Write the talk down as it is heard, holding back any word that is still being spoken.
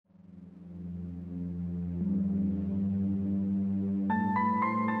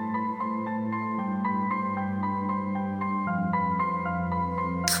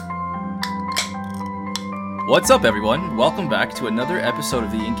What's up, everyone? Welcome back to another episode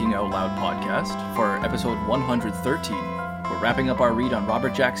of the Inking Out Loud podcast for episode 113. We're wrapping up our read on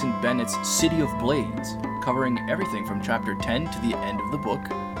Robert Jackson Bennett's City of Blades, covering everything from chapter 10 to the end of the book.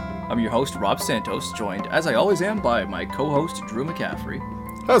 I'm your host, Rob Santos, joined, as I always am, by my co-host, Drew McCaffrey.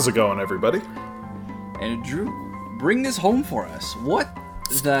 How's it going, everybody? And Drew, bring this home for us. What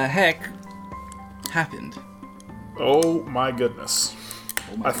the heck happened? Oh my goodness.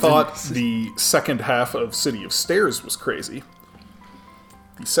 I thought the second half of City of Stairs was crazy.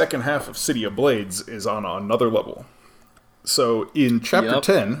 The second half of City of Blades is on another level. So in chapter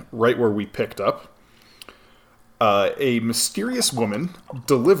 10, right where we picked up, a mysterious woman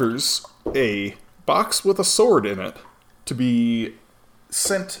delivers a box with a sword in it to be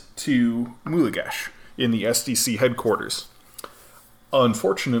sent to Mulagesh in the SDC headquarters.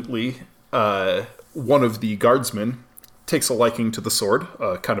 Unfortunately, one of the guardsmen takes a liking to the sword,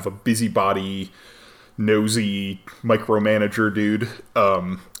 kind of a busybody, nosy micromanager dude,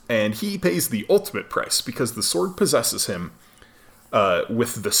 and he pays the ultimate price because the sword possesses him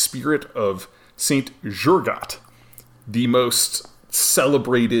with the spirit of Saint Jurgat, the most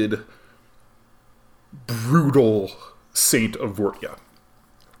celebrated, brutal saint of Vortia.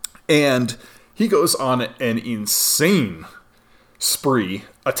 And he goes on an insane spree,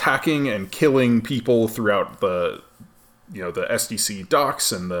 attacking and killing people throughout the SDC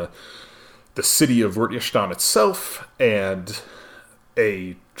docks and the city of Vortistan itself, and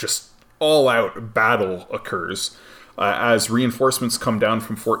a just all-out battle occurs. As reinforcements come down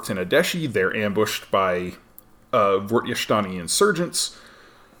from Fort Tinadeshi, they're ambushed by Vortistani insurgents.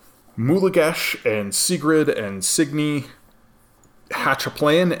 Mulagesh and Sigrid and Signy hatch a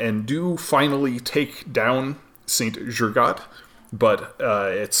plan and do finally take down Saint Jurgat, but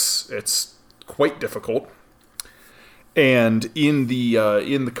it's quite difficult. And in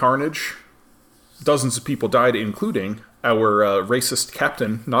the carnage, dozens of people died, including our racist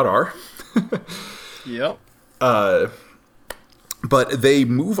captain, Nadar. Yep. But they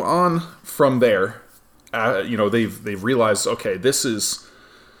move on from there. They've realized, okay, this is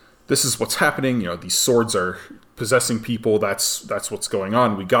what's happening. These swords are possessing people. That's what's going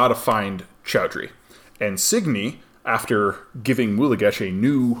on. We gotta find Chowdhury. And Signy, after giving Mulagesh a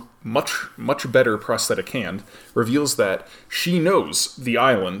new, much better prosthetic hand, reveals that she knows the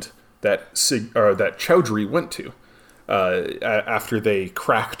island that Chowdhury went to after they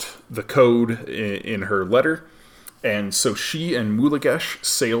cracked the code in her letter. And so she and Mulagesh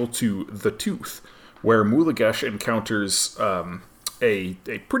sail to the Tooth, where Mulagesh encounters a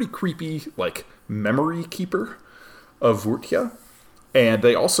pretty creepy, memory keeper of Vortia. And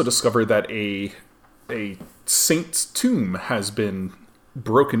they also discover that a saint's tomb has been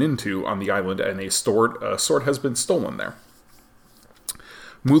broken into on the island, and a sword has been stolen there.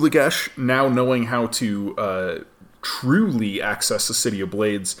 Mulagesh, now knowing how to truly access the City of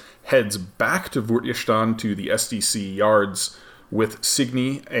Blades, heads back to Vortistan to the SDC yards with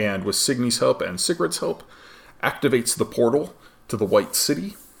Signy, and with Signy's help and Sigrid's help, activates the portal to the White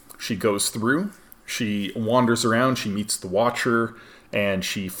City. She goes through, she wanders around, she meets the Watcher, and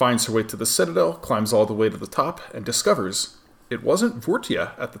she finds her way to the Citadel, climbs all the way to the top, and discovers it wasn't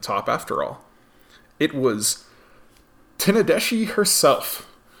Vortia at the top after all. It was Tinadeshi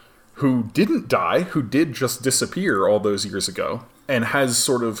herself, who didn't die, who did just disappear all those years ago, and has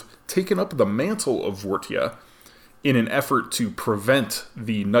sort of taken up the mantle of Vortia in an effort to prevent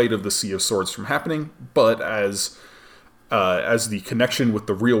the Night of the Sea of Swords from happening. But as the connection with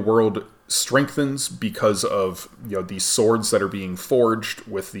the real world strengthens because of these swords that are being forged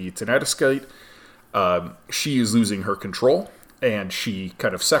with the Tinadeskite, she is losing her control, and she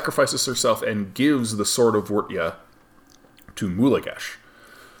kind of sacrifices herself and gives the Sword of Vortia to Mulagesh.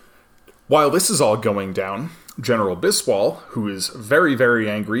 While this is all going down, General Biswal, who is very, very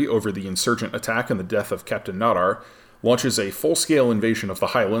angry over the insurgent attack and the death of Captain Nadar, launches a full-scale invasion of the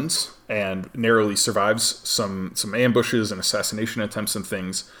Highlands and narrowly survives some ambushes and assassination attempts and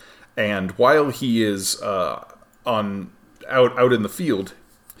things. And while he is out in the field,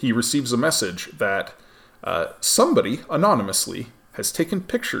 he receives a message that somebody anonymously has taken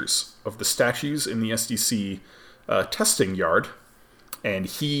pictures of the statues in the SDC testing yard, and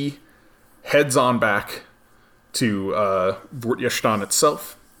he heads on back to Vortistan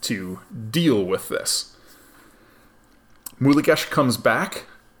itself to deal with this. Mulagesh comes back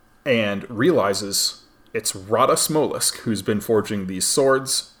and realizes it's Rada Smolisk who's been forging these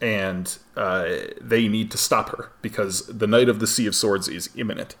swords, and they need to stop her because the Night of the Sea of Swords is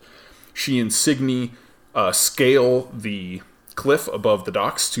imminent. She and Signy scale the cliff above the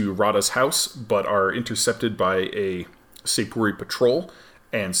docks to Rada's house, but are intercepted by a Sepuri patrol,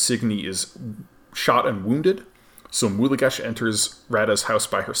 and Signy is shot and wounded. So Mulagesh enters Rada's house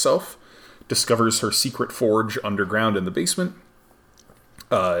by herself, discovers her secret forge underground in the basement,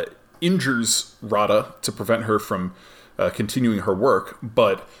 injures Rada to prevent her from continuing her work,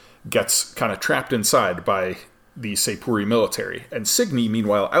 but gets kind of trapped inside by the Sepuri military. And Signy,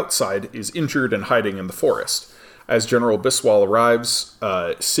 meanwhile, outside, is injured and hiding in the forest. As General Biswal arrives,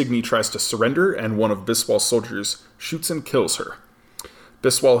 Signy tries to surrender, and one of Biswal's soldiers shoots and kills her.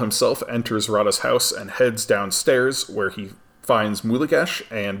 Biswal himself enters Rada's house and heads downstairs, where he finds Mulagesh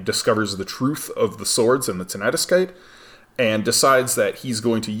and discovers the truth of the swords and the Tenadiskite, and decides that he's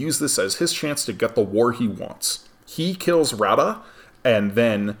going to use this as his chance to get the war he wants. He kills Rada, and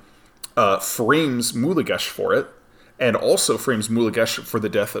then frames Mulagesh for it, and also frames Mulagesh for the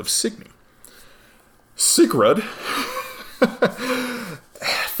death of Signy. Sigurd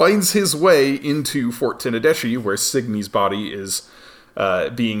finds his way into Fort Tinadeshi, where Signy's body is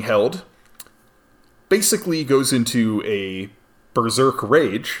being held, basically goes into a berserk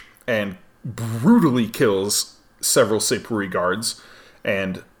rage and brutally kills several Sepuri guards,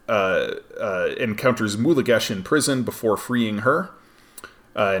 and encounters Mulagesh in prison before freeing her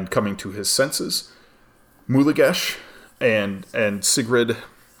and coming to his senses. Mulagesh and Sigrid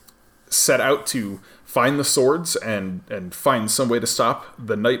set out to find the swords and find some way to stop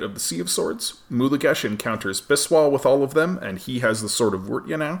the Knight of the Sea of Swords. Mulagesh encounters Biswal with all of them, and he has the Sword of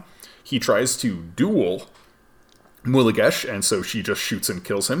Wurtya now. He tries to duel Mulagesh, and so she just shoots and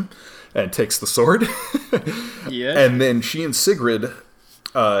kills him and takes the sword. Yeah. And then she and Sigrid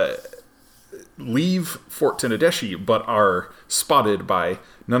leave Fort Tinadeshi, but are spotted by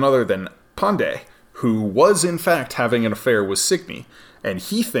none other than Pandey, who was in fact having an affair with Signy, and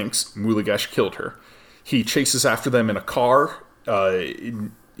he thinks Mulagesh killed her. He chases after them in a car,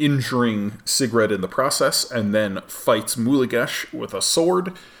 injuring Sigrid in the process, and then fights Mulagesh with a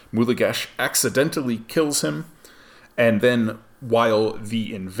sword. Mulagesh accidentally kills him, and then while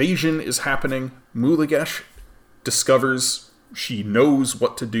the invasion is happening, Mulagesh discovers she knows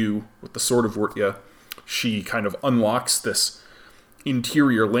what to do with the Sword of Wurtya. She kind of unlocks this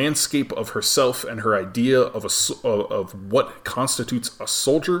interior landscape of herself and her idea of what constitutes a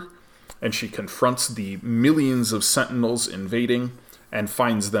soldier, and she confronts the millions of sentinels invading and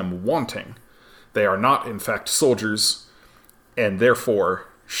finds them wanting. They are not, in fact, soldiers, and therefore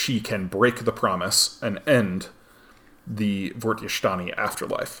she can break the promise and end the Vortyashtani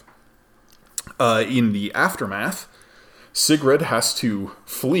afterlife. In the aftermath, Sigrid has to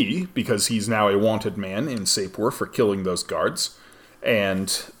flee because he's now a wanted man in Sepur for killing those guards,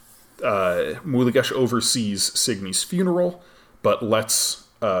 and Mulagesh oversees Signy's funeral, but lets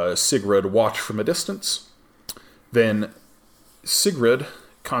Sigrid watch from a distance. Then Sigrid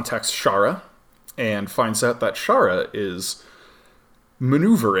contacts Shara and finds out that Shara is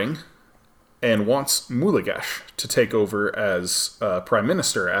maneuvering and wants Mulagesh to take over as prime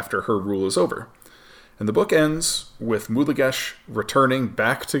minister after her rule is over. And the book ends with Mulagesh returning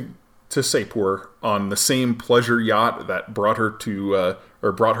back to Sepur on the same pleasure yacht that brought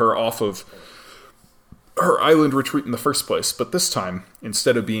her off of her island retreat in the first place. But this time,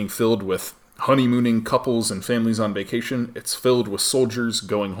 instead of being filled with honeymooning couples and families on vacation, it's filled with soldiers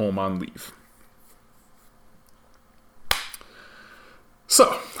going home on leave.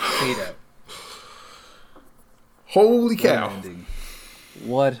 So, holy cow.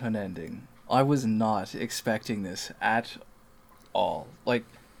 What an ending. I was not expecting this at all. Like,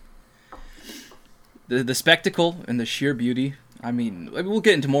 the spectacle and the sheer beauty. I mean, we'll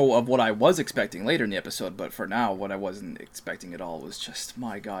get into more of what I was expecting later in the episode, but for now, what I wasn't expecting at all was just,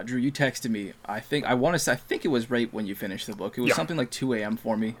 my God. Drew, you texted me, I think it was right when you finished the book. It was something like 2 a.m.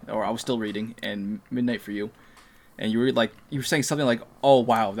 for me, or I was still reading, and midnight for you. And you were saying something like, oh,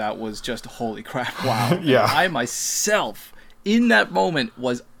 wow, that was just holy crap, wow. Yeah. And I myself, in that moment,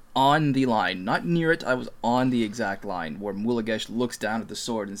 was on the line. Not near it, I was on the exact line where Mulagesh looks down at the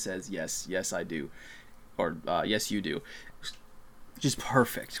sword and says, yes, I do. Or, yes, you do. Just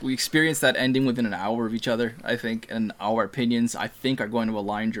perfect. We experienced that ending within an hour of each other, I think, and our opinions, I think, are going to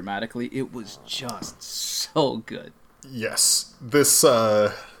align dramatically. It was just so good. Yes. This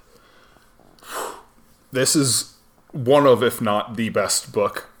is one of, if not the best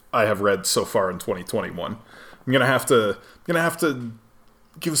book I have read so far in 2021. I'm gonna have to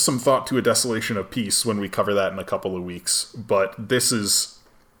give some thought to A Desolation of Peace when we cover that in a couple of weeks, but this is,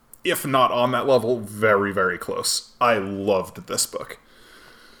 if not on that level, very, very close. I loved this book.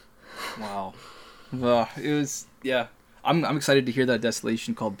 Wow. It was, yeah. I'm excited to hear that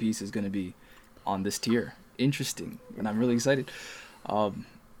Desolation Called Peace is going to be on this tier. Interesting. And I'm really excited. Oh,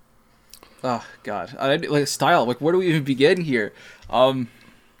 God. Style. Like, where do we even begin here?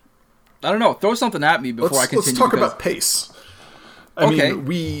 I don't know. Throw something at me before I continue. Let's talk about pace. I mean,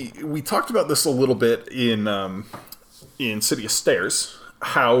 we talked about this a little bit in City of Stairs,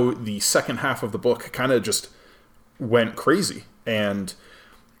 how the second half of the book kind of just went crazy, and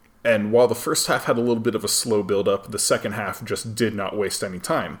while the first half had a little bit of a slow build up, the second half just did not waste any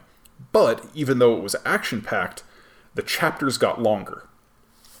time. But even though it was action packed, the chapters got longer,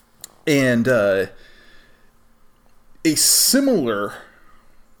 and a similar,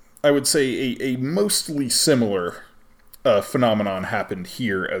 I would say a mostly similar phenomenon happened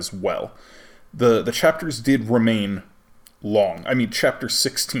here as well. The chapters did remain long. I mean, chapter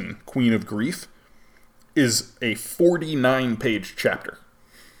 16, Queen of Grief, is a 49-page chapter.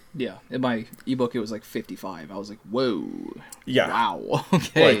 Yeah, in my ebook it was like 55. I was like, whoa. Yeah. Wow.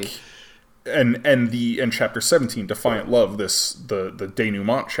 Okay. Like, and chapter 17, Defiant Love, the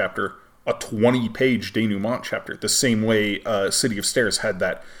denouement chapter, a 20-page denouement chapter, the same way City of Stairs had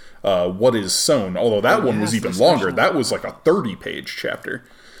that What Is Sown, although that one was even longer. That was like a 30-page chapter.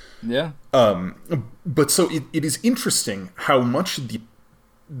 Yeah. But so it is interesting how much the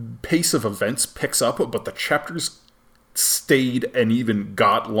pace of events picks up, but the chapters stayed and even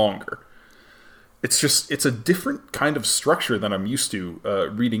got longer. It's a different kind of structure than I'm used to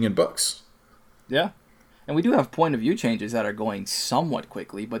reading in books. Yeah. And we do have point of view changes that are going somewhat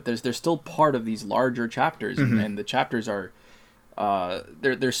quickly, but they're still part of these larger chapters, and the chapters are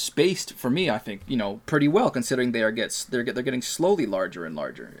they're spaced for me, I think, pretty well, considering they're getting slowly larger and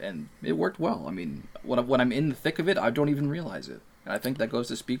larger, and it worked well. I mean, when I'm in the thick of it, I don't even realize it, and I think that goes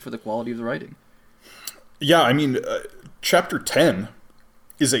to speak for the quality of the writing. Yeah, I mean, chapter 10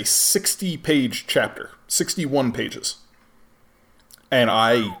 is a 60-page chapter, 61 pages, and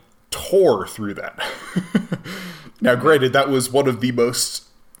I tore through that. Now, granted, that was one of the most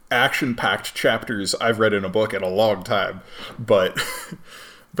action-packed chapters I've read in a book in a long time, but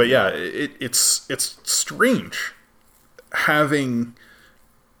yeah, it's strange having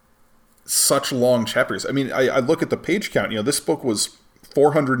such long chapters. I mean, I look at the page count. This book was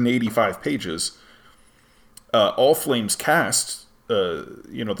 485 pages. All Flames Cast,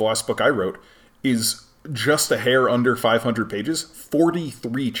 the last book I wrote, is just a hair under 500 pages,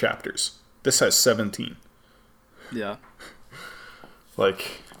 43 chapters. This has 17. Yeah.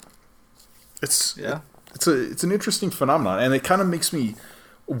 Like, it's an interesting phenomenon, and it kind of makes me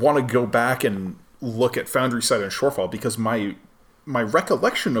want to go back and look at Foundryside and Shorefall, because my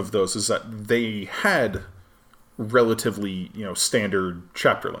recollection of those is that they had relatively standard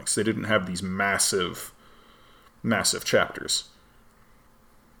chapter lengths. They didn't have these massive chapters.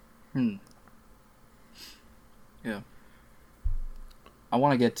 Yeah. I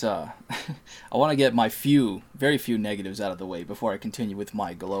want to get my very few negatives out of the way before I continue with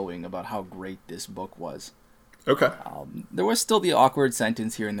my glowing about how great this book was. Okay. There was still the awkward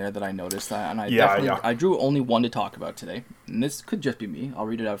sentence here and there that I noticed, and I drew only one to talk about today. And this could just be me. I'll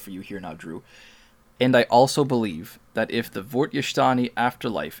read it out for you here now, Drew. And I also believe that if the Vortjestani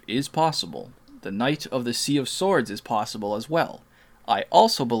afterlife is possible, the Knight of the Sea of Swords is possible as well. I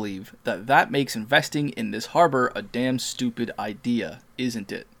also believe that makes investing in this harbor a damn stupid idea,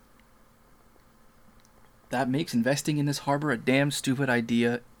 isn't it? That makes investing in this harbor a damn stupid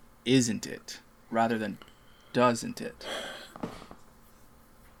idea, isn't it? Rather than doesn't it?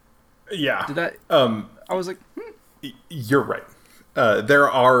 Yeah. Did that... I was like, You're right. There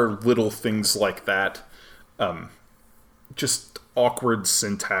are little things like that. Just awkward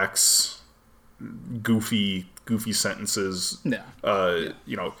syntax, goofy sentences. Yeah.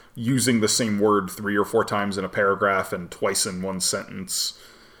 Using the same word 3 or 4 times in a paragraph and twice in one sentence.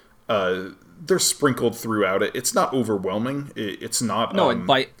 They're sprinkled throughout it. It's not overwhelming. It's not. No,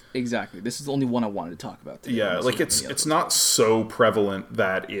 exactly. This is the only one I wanted to talk about today. Yeah, like it's not so prevalent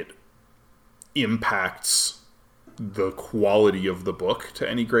that it impacts the quality of the book to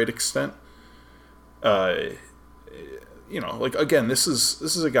any great extent. Like, again, this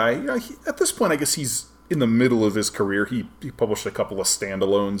is a guy. At this point, I guess he's in the middle of his career. He published a couple of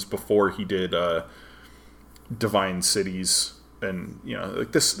standalones before he did Divine Cities, and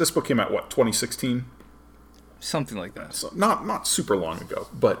like this book came out 2016, something like that. So not super long ago,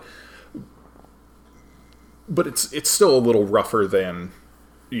 but it's still a little rougher than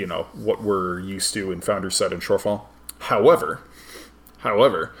what we're used to in Foundryside and Shorefall. However,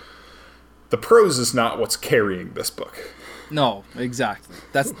 the prose is not what's carrying this book. No, exactly.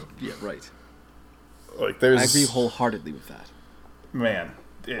 That's right. Like I agree wholeheartedly with that. Man,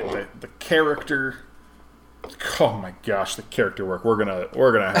 the character. Oh my gosh, the character work. We're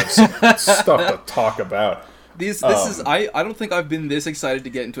gonna have some stuff to talk about. This is I don't think I've been this excited to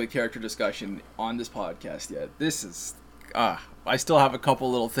get into a character discussion on this podcast yet. This is I still have a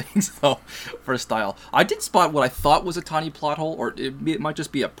couple little things though for style. I did spot what I thought was a tiny plot hole, or it might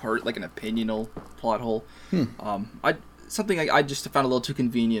just be like an opinional plot hole. Something I just found a little too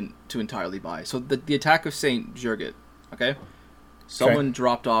convenient to entirely buy. So the attack of Saint Jurgit, okay? Someone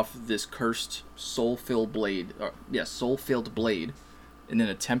dropped off this cursed soul-filled blade in an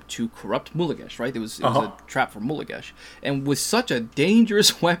attempt to corrupt Mulagesh, right? It was a trap for Mulagesh. And with such a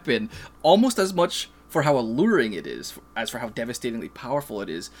dangerous weapon, almost as much for how alluring it is as for how devastatingly powerful it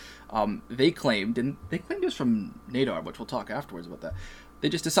is, they claimed it was from Nadar, which we'll talk afterwards about that. They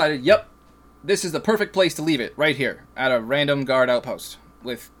just decided, yep, this is the perfect place to leave it, right here, at a random guard outpost,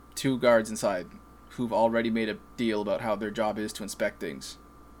 with 2 guards inside, who've already made a deal about how their job is to inspect things.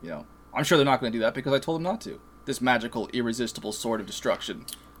 You know, I'm sure they're not going to do that because I told them not to. This magical, irresistible sword of destruction,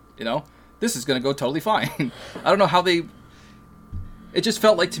 you know, this is going to go totally fine. I don't know how they... It just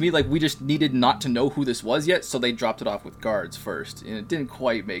felt like to me like we just needed not to know who this was yet, so they dropped it off with guards first. And it didn't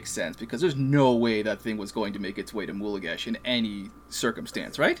quite make sense because there's no way that thing was going to make its way to Mulagesh in any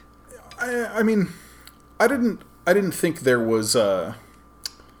circumstance, right? I mean, I didn't think there was a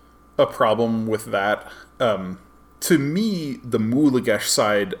problem with that. To me, the Mulagesh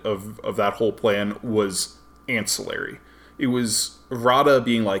side of that whole plan was ancillary. It was Radha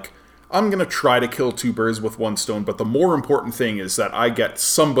being like, I'm going to try to kill 2 birds with 1 stone, but the more important thing is that I get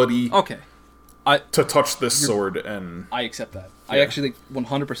somebody to touch this sword. And I accept that. Yeah. I actually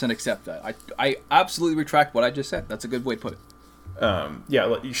 100% accept that. I absolutely retract what I just said. That's a good way to put it.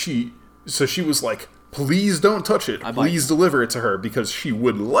 She was like, please don't touch it. Please deliver it to her, because she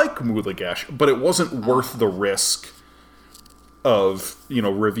would like Mulagesh, but it wasn't worth the risk of,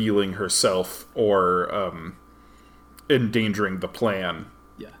 revealing herself or endangering the plan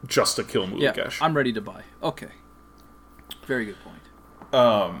just to kill Mulagesh. Yeah, I'm ready to buy. Okay. Very good point.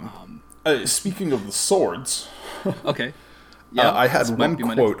 Speaking of the swords... Okay. Yeah, I had one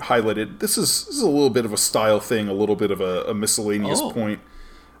quote highlighted. This is a little bit of a style thing, a little bit of a miscellaneous point.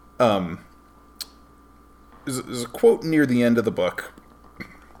 There's a quote near the end of the book.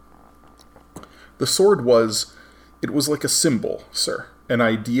 The sword was like a symbol, sir. An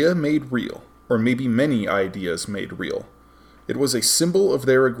idea made real, or maybe many ideas made real. It was a symbol of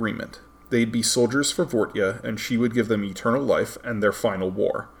their agreement. They'd be soldiers for Vortia, and she would give them eternal life and their final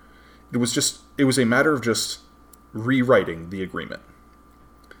war. It was a matter of just rewriting the agreement.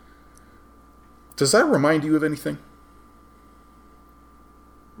 Does that remind you of anything?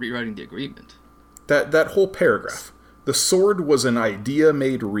 Rewriting the agreement? That whole paragraph. The sword was an idea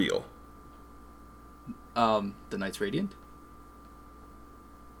made real. The Knights Radiant?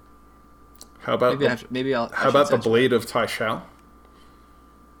 How about the Blade of Taishal?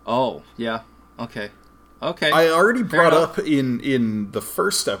 Oh, yeah. Okay. I already brought up in the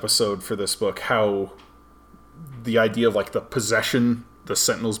first episode for this book how the idea of like the possession, the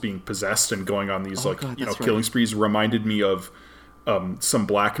Sentinels being possessed and going on these killing sprees reminded me of some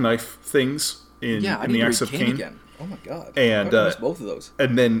Black Knife things in the Axe of Cain. Again. Oh my god! And I missed both of those.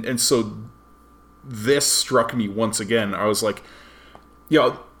 And so this struck me once again. I was like,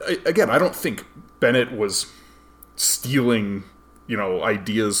 again, I don't think Bennett was stealing,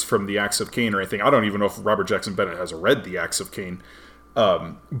 ideas from the Axe of Cain or anything. I don't even know if Robert Jackson Bennett has read the Axe of Cain.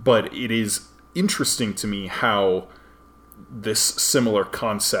 But it is interesting to me how this similar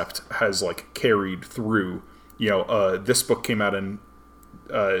concept has carried through. This book came out in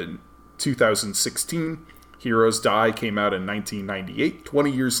 2016. Heroes Die came out in 1998.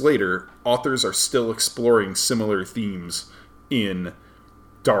 20 years later, authors are still exploring similar themes in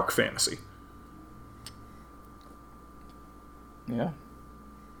dark fantasy. Yeah.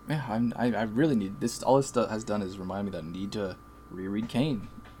 I really need this. All this has done is remind me that I need to reread Cain,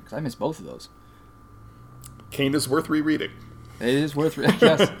 because I missed both of those. Cain is worth rereading. It is worth reading.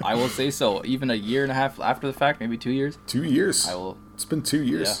 Yes, I will say so. Even a year and a half after the fact, maybe 2 years. 2 years. I will. It's been 2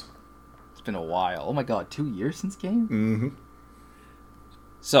 years. Yeah. It's been a while. Oh my god, 2 years since Cain? Mm-hmm.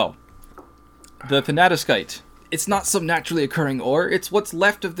 So, the Thanatiscite. It's not some naturally occurring ore. It's what's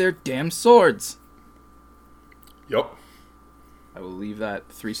left of their damn swords. Yep. I will leave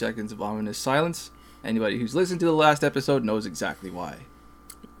that 3 seconds of ominous silence. Anybody who's listened to the last episode knows exactly why.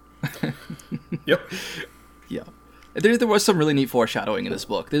 Yep. Yeah. There was some really neat foreshadowing in this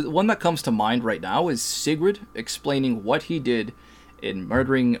book. The one that comes to mind right now is Sigrid explaining what he did in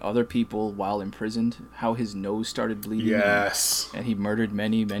murdering other people while imprisoned, how his nose started bleeding. Yes. And he murdered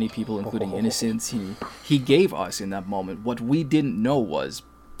many, many people, including innocents. He gave us, in that moment, what we didn't know was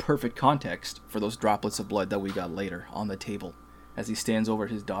perfect context for those droplets of blood that we got later on the table as he stands over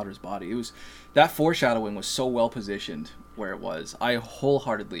his daughter's body. That foreshadowing was so well positioned where it was. I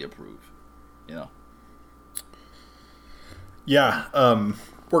wholeheartedly approve, Yeah,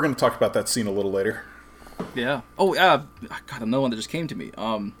 we're going to talk about that scene a little later. Yeah. Oh, God, another one that just came to me.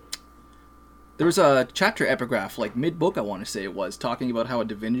 There was a chapter epigraph, like mid-book, I want to say it was, talking about how a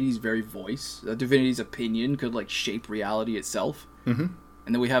divinity's very voice, a divinity's opinion could, like, shape reality itself. Mm-hmm.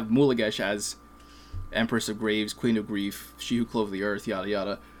 And then we have Mulagesh as Empress of Graves, Queen of Grief, She Who Clove the Earth, yada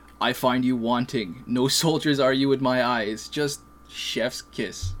yada. I find you wanting. No soldiers are you in my eyes. Just chef's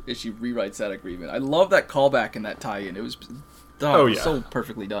kiss as she rewrites that agreement. I love that callback and that tie-in. It was so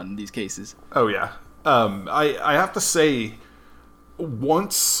perfectly done in these cases. Oh, yeah. I have to say,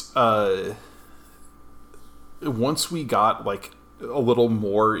 once we got, like, a little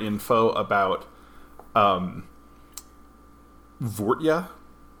more info about Vortia,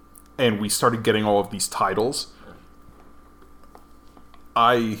 and we started getting all of these titles,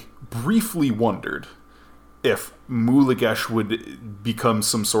 I briefly wondered if Mulagesh would become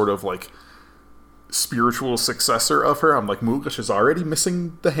some sort of, like, spiritual successor of her. I'm like, Mulagesh is already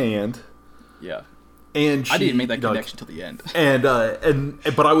missing the hand. Yeah. And I didn't make that connection till the end.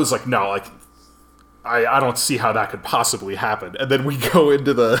 But I was like, no, like, I don't see how that could possibly happen. And then we go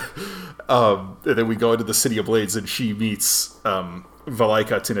into the City of Blades, and she meets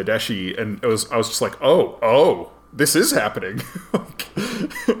Valaika Tinadeshi, and I was just like, oh, this is happening.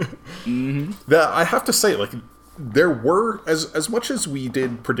 Mm-hmm. That I have to say, like, there were, as much as we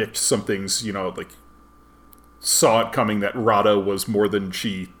did predict some things, you know, like, saw it coming that Rada was more than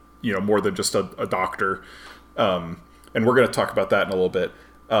just a doctor, and we're going to talk about that in a little bit.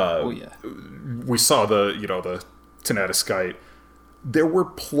 We saw the Tanatiskite. There were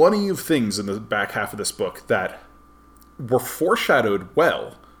plenty of things in the back half of this book that were foreshadowed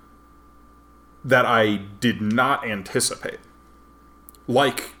well that I did not anticipate.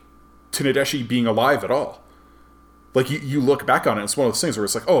 Like Tinadeshi being alive at all. Like, you look back on it, it's one of those things where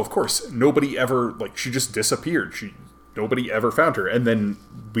it's like, oh, of course, nobody ever, like, she just disappeared. Nobody ever found her. And then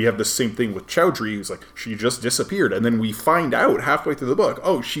we have the same thing with Chowdhury, who's like, she just disappeared. And then we find out halfway through the book,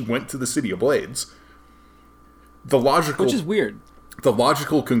 oh, she went to the City of Blades. Which is weird. The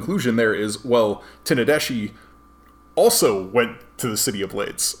logical conclusion there is, well, Tinadeshi also went to the City of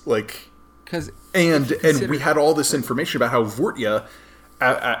Blades. Like, and we had all this information about how Vortia,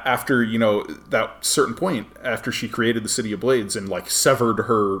 after, that certain point, after she created the City of Blades and, like, severed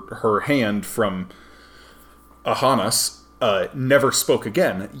her hand from Ahanas, never spoke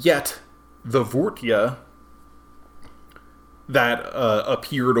again. Yet, the Vortia that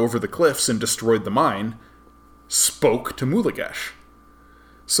appeared over the cliffs and destroyed the mine spoke to Mulagesh.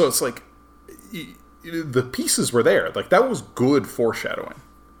 So it's like, the pieces were there. Like, that was good foreshadowing.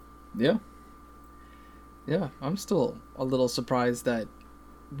 Yeah. Yeah, I'm still a little surprised that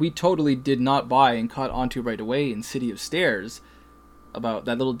we totally did not buy and caught onto right away in City of Stairs about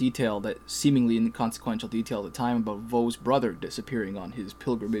that little detail, that seemingly inconsequential detail at the time about Vo's brother disappearing on his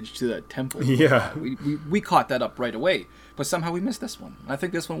pilgrimage to that temple. Yeah. We caught that up right away, but somehow we missed this one. I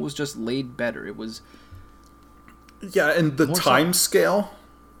think this one was just laid better. It was... Yeah, and the time scale,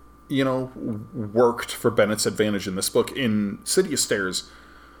 worked for Bennett's advantage in this book. In City of Stairs,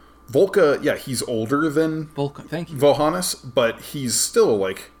 Volka, yeah, he's older than Volka, thank you. Vohanas, but he's still,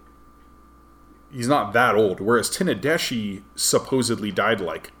 like, he's not that old, whereas Tinadeshi supposedly died,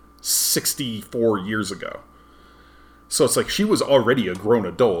 like, 64 years ago. So it's like, she was already a grown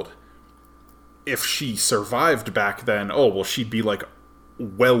adult. If she survived back then, she'd be, like,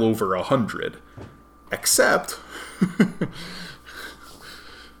 well over 100. Except...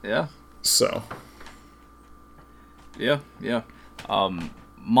 Yeah. So. Yeah.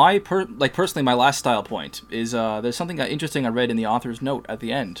 Personally, my last style point is there's something interesting I read in the author's note at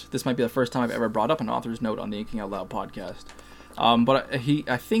the end. This might be the first time I've ever brought up an author's note on the Inking Out Loud podcast. But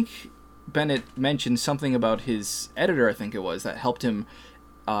I think Bennett mentioned something about his editor, I think it was, that helped him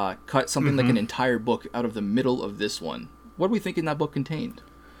cut something like an entire book out of the middle of this one. What do we think that book contained?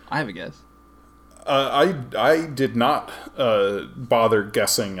 I have a guess. I did not bother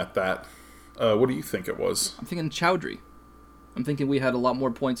guessing at that. What do you think it was? I'm thinking Chowdhury. I'm thinking we had a lot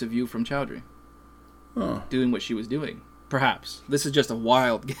more points of view from Chowdhury. Oh. Doing what she was doing. Perhaps. This is just a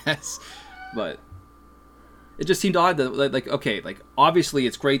wild guess. But it just seemed odd that, obviously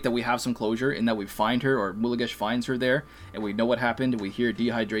it's great that we have some closure in that we find her, or Mulagesh finds her there, and we know what happened, and we hear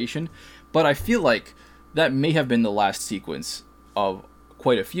dehydration. But I feel like that may have been the last sequence of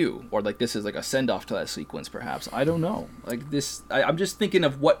quite a few, or like this is like a send-off to that sequence, perhaps. I don't know. Like this, I'm just thinking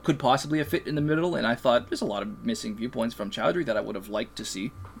of what could possibly have fit in the middle, and I thought there's a lot of missing viewpoints from Chowdhury that I would have liked to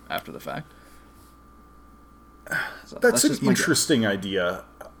see after the fact. So that's an interesting idea.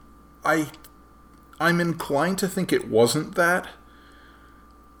 I'm inclined to think it wasn't that.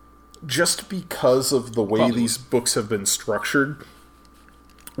 just because of the way Probably these books have been structured,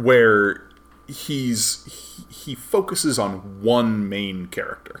 where he focuses on one main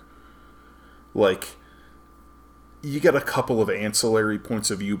character. Like, you get a couple of ancillary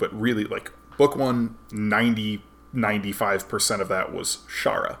points of view, but really, like, book 1, 95% of that was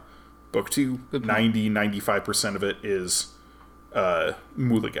Shara. Book 2, 95% of it is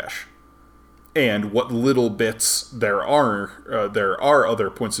Mulagesh. And what little bits there are other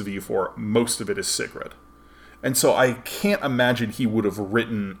points of view for, most of it is Sigrid. And so I can't imagine he would have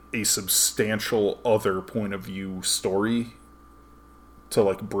written a substantial other point of view story to,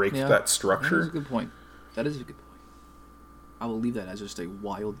 like, break that structure. That is a good point. I will leave that as just a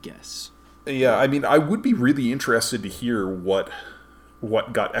wild guess. Yeah, I mean, I would be really interested to hear what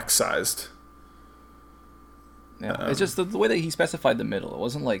got excised. Yeah, it's just the way that he specified the middle. It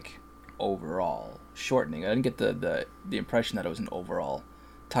wasn't like overall shortening. I didn't get the impression that it was an overall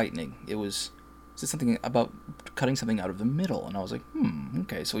tightening. It was just something about cutting something out of the middle, and I was like,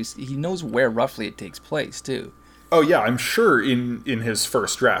 okay. So he knows where roughly it takes place too. Oh yeah, I'm sure in his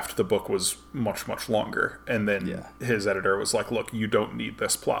first draft the book was much, much longer, and then his editor was like, "Look, you don't need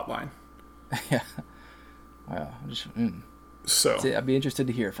this plot line." Yeah. Wow. So I'd be interested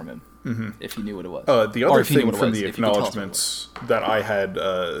to hear from him if he knew what it was. The other thing from the acknowledgments that I had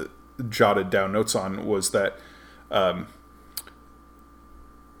jotted down notes on was that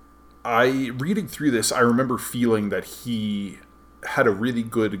reading through this, I remember feeling that he had a really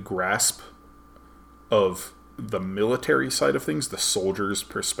good grasp of the military side of things, the soldier's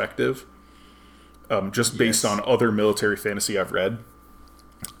perspective, just based on other military fantasy I've read.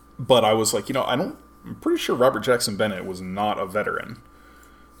 But I was like, I'm pretty sure Robert Jackson Bennett was not a veteran.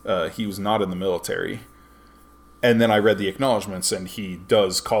 He was not in the military. And then I read the acknowledgments, and he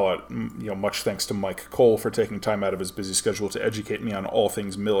does call out, much thanks to Mike Cole for taking time out of his busy schedule to educate me on all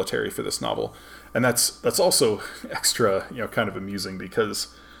things military for this novel. And that's also extra, kind of amusing,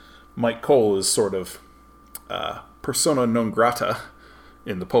 because Mike Cole is sort of persona non grata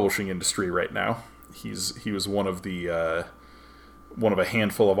in the publishing industry right now. He was one of a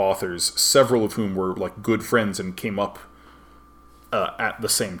handful of authors, several of whom were like good friends and came up at the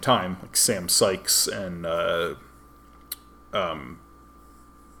same time, like Sam Sykes and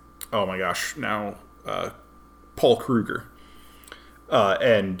Paul Kruger,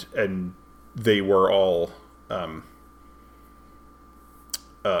 and they were all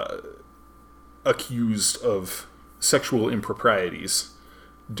accused of sexual improprieties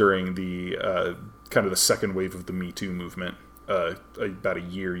during the kind of the second wave of the Me Too movement about a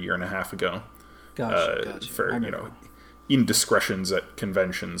year and a half ago. Gotcha. For indiscretions at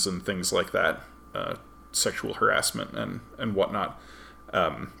conventions and things like that, sexual harassment and whatnot,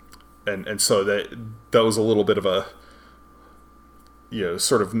 and so that was a little bit of a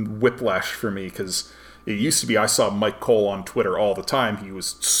sort of whiplash for me, because it used to be I saw Mike Cole on Twitter all the time. He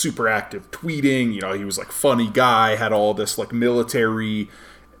was super active tweeting. He was like funny guy, had all this like military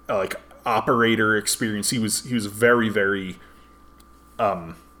like operator experience. He was very, very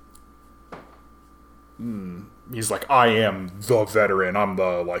he's like, I am the veteran. I'm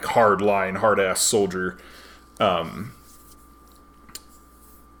the like hard ass soldier.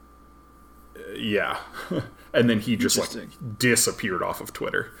 Yeah. And then he just like disappeared off of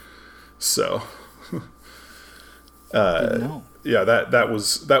Twitter. So yeah, that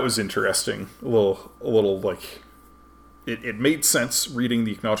was interesting. A little like it made sense reading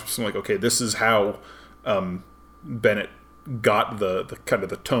the acknowledgments. I'm like, okay, this is how Bennett got the kind of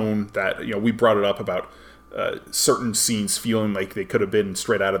the tone that we brought it up about certain scenes feeling like they could have been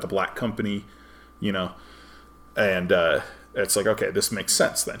straight out of the Black Company, and it's like, okay, this makes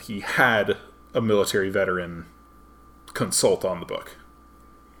sense. Then he had a military veteran consult on the book.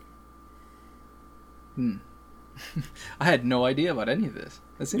 I had no idea about any of this.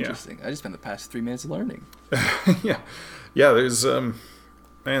 That's interesting. I just spent the past 3 minutes learning. Yeah. There's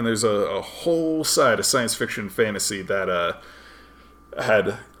there's a whole side of science fiction fantasy that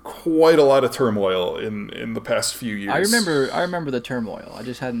had quite a lot of turmoil in the past few years. I remember the turmoil. I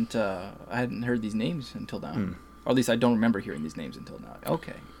just hadn't heard these names until now. Or at least I don't remember hearing these names until now.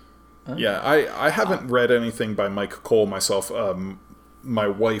 Okay. Yeah, I haven't read anything by Mike Cole myself. My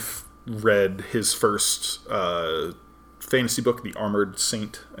wife read his first fantasy book, The Armored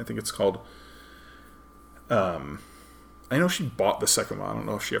Saint, I think it's called. I know she bought the second one. I don't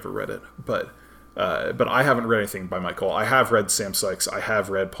know if she ever read it, but I haven't read anything by Mike Cole. I have read Sam Sykes. I have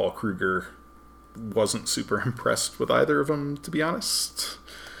read Paul Kruger. Wasn't super impressed with either of them, to be honest.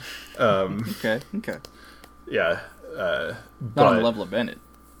 Okay. Yeah. Not on the level of Bennett.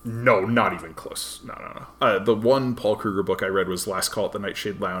 No, not even close. No. The one Paul Kruger book I read was Last Call at the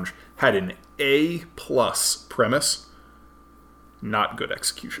Nightshade Lounge. Had an A+ premise. Not good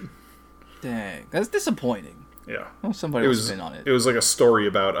execution. Dang, that's disappointing. Yeah. Well, somebody else spin on it. It was like a story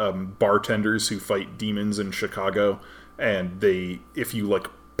about bartenders who fight demons in Chicago, and if you like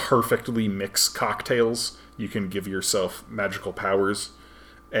perfectly mix cocktails, you can give yourself magical powers,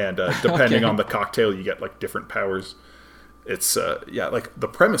 and depending on the cocktail, you get like different powers. It's like the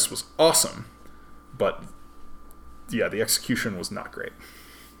premise was awesome, but yeah, the execution was not great.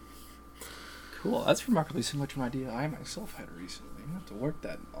 Cool. That's remarkably similar to an idea I myself had recently. I'm gonna have to work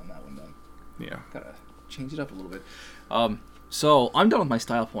on that one then. Yeah. Gotta change it up a little bit. So I'm done with my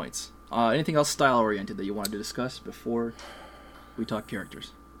style points. Anything else style oriented that you wanted to discuss before we talk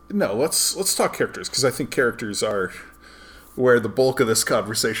characters? No, let's talk characters, because I think characters are where the bulk of this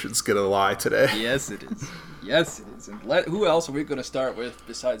conversation's gonna lie today. Yes, it is. Yes, it is. And who else are we gonna start with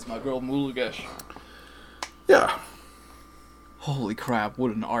besides my girl Mulagesh? Yeah. Holy crap!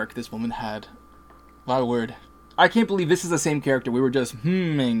 What an arc this woman had. My word. I can't believe this is the same character we were just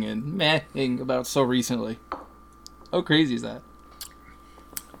hmming and mehing about so recently. How crazy is that?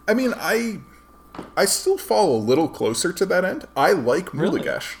 I mean, I still fall a little closer to that end. I like Mulagesh. Really?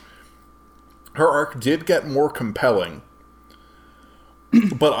 Her arc did get more compelling,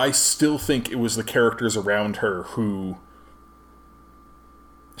 but I still think it was the characters around her who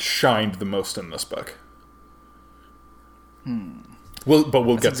shined the most in this book. We'll get to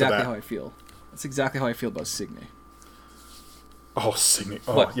that. That's exactly how I feel. That's exactly how I feel about Signe. Oh, Signe.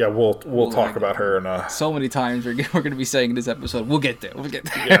 Oh, But yeah, we'll talk about her in a... So many times we're going to be saying in this episode, we'll get there.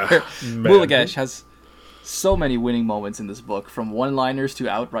 Yeah, Mulagesh has so many winning moments in this book, from one-liners to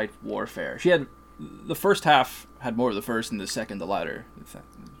outright warfare. She had... The first half had more of the first, and the second the latter, if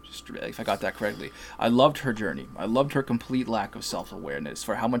I got that correctly. I loved her journey. I loved her complete lack of self-awareness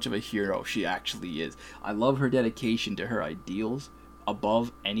for how much of a hero she actually is. I love her dedication to her ideals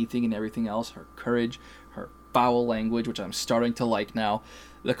above anything and everything else. Her courage, her foul language, which I'm starting to like now.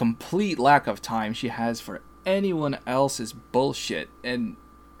 The complete lack of time she has for anyone else's bullshit. And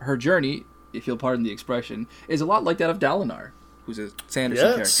her journey, if you'll pardon the expression, is a lot like that of Dalinar, who's a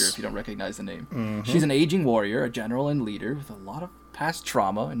Sanderson character, if you don't recognize the name. Mm-hmm. She's an aging warrior, a general and leader with a lot of past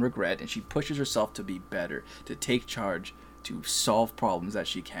trauma and regret, and she pushes herself to be better, to take charge, to solve problems that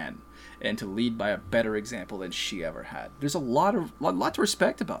she can, and to lead by a better example than she ever had. There's a lot to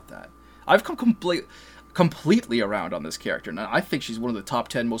respect about that. I've come completely around on this character. Now, I think she's one of the top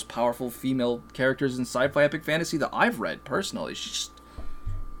 10 most powerful female characters in sci-fi epic fantasy that I've read, personally. She's just...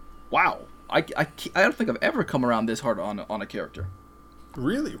 Wow. I don't think I've ever come around this hard on a character.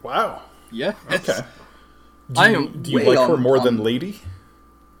 Really? Wow. Yeah. Okay. Do you like her more than Lady?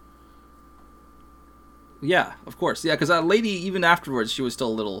 Yeah, of course. Yeah, because Lady, even afterwards, she was still a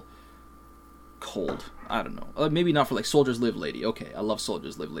little cold. I don't know. Maybe not for like Soldiers Live Lady. Okay, I love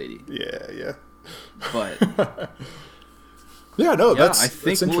Soldiers Live Lady. Yeah. But yeah, no, I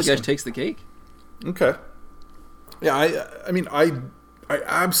think Mulagesh takes the cake. Okay. Yeah, I mean, I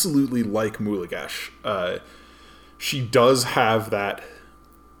absolutely like Mulagesh. She does have that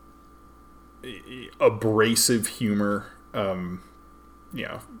abrasive humor,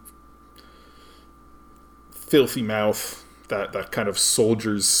 filthy mouth, that kind of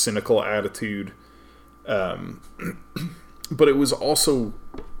soldier's cynical attitude. But it was also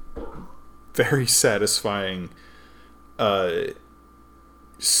very satisfying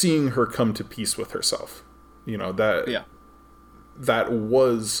seeing her come to peace with herself. That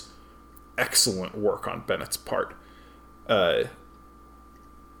was excellent work on Bennett's part. The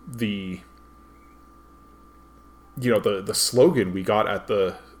slogan we got at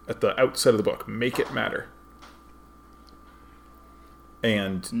the outset of the book, "Make it matter,"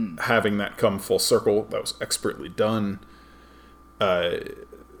 and having that come full circle, that was expertly done. Again,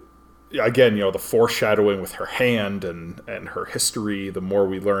 the foreshadowing with her hand and her history. The more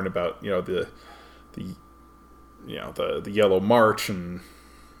we learn about the Yellow March and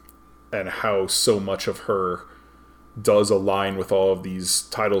how so much of her does align with all of these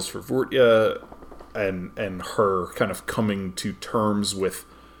titles for Vortia, and her kind of coming to terms with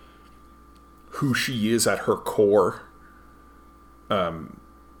who she is at her core.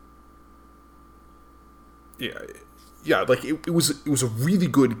 Like it was a really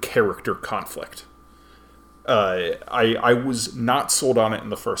good character conflict. I was not sold on it in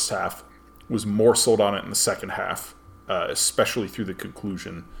the first half. Was more sold on it in the second half, especially through the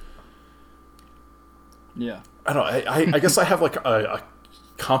conclusion. Yeah. I don't know. I guess I have like a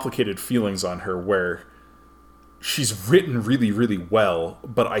complicated feelings on her, where she's written really, really well,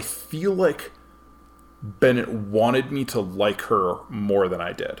 but I feel like Bennett wanted me to like her more than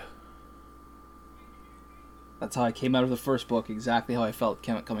I did. That's how I came out of the first book, exactly how I felt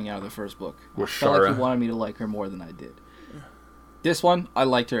coming out of the first book. With I felt like Shara. he wanted me to like her more than I did. This one, I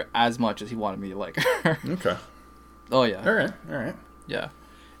liked her as much as he wanted me to like her. Okay. Oh, yeah. All right. Yeah.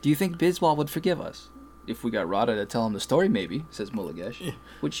 Do you think Biswal would forgive us? If we got Radha to tell him the story, maybe, says Mulagesh. Yeah.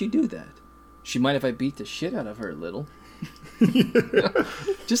 Would she do that? She might if I beat the shit out of her a little.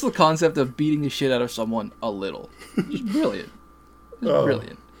 Just the concept of beating the shit out of someone a little. Just brilliant. Just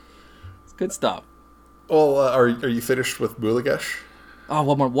brilliant. It's good stuff. Well, are you finished with Mulagesh? Oh,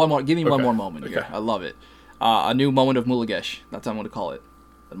 one more. Give me one more moment here. I love it. A new moment of Mulagesh. That's what I'm going to call it.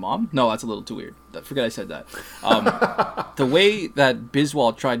 And Mom? No, that's a little too weird. Forget I said that. The way that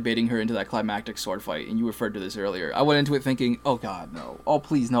Biswal tried baiting her into that climactic sword fight, and you referred to this earlier, I went into it thinking, oh God, no. Oh,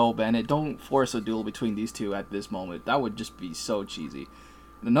 please, no, Bennett. Don't force a duel between these two at this moment. That would just be so cheesy.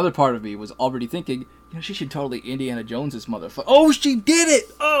 And another part of me was already thinking, she should totally Indiana Jones this motherfucker. Oh, she did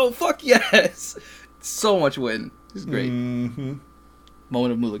it! Oh, fuck yes! So much win. This is great. Mm-hmm.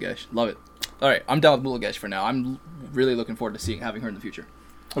 Moment of Mulagesh. Love it. All right, I'm down with Mulagesh for now. I'm really looking forward to having her in the future.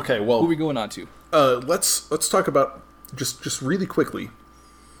 Okay, well, who are we going on to? Let's talk about just really quickly.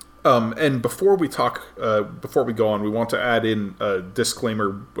 And before we go on, we want to add in a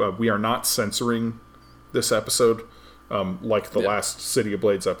disclaimer. We are not censoring this episode, like the last City of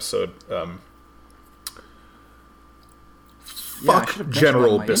Blades episode. Fuck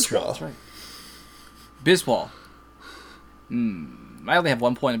General Biswal. That's right. Biswal. I only have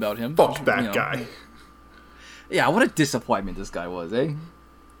one point about him. Fuck that guy. Yeah, what a disappointment this guy was, eh?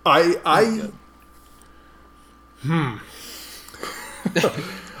 I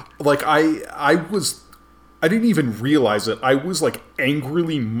didn't even realize it. I was like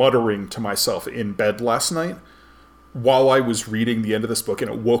angrily muttering to myself in bed last night while I was reading the end of this book,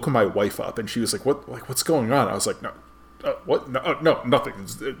 and it woke my wife up, and she was like, what's going on? I was like, no, what? No, nothing.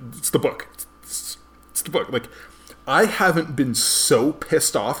 It's the book. It's the book. Like, I haven't been so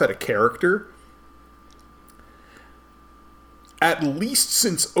pissed off at a character at least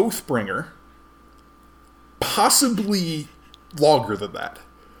since Oathbringer, possibly longer than that.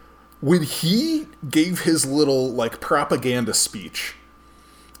 When he gave his little, propaganda speech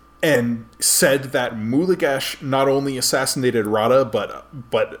and said that Mulagesh not only assassinated Radha,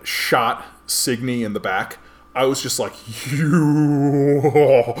 but shot Signy in the back, I was just like,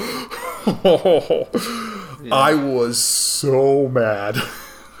 yeah. I was so mad.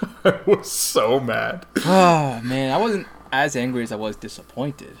 I was so mad. Oh, man, I wasn't as angry as I was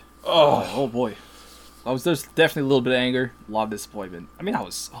disappointed. Oh boy. There's definitely a little bit of anger, a lot of disappointment. I mean, I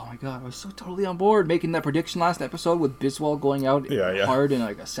was so totally on board making that prediction last episode with Biswal going out hard in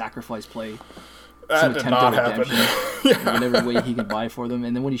like a sacrifice play. That did not happen. In every way he could buy for them.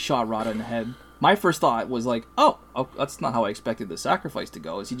 And then when he shot Radha in the head, my first thought was like, oh, that's not how I expected the sacrifice to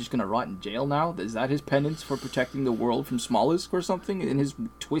go. Is he just going to rot in jail now? Is that his penance for protecting the world from Smolensk or something in his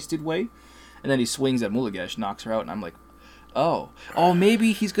twisted way? And then he swings at Mulagesh, knocks her out, and I'm like, oh,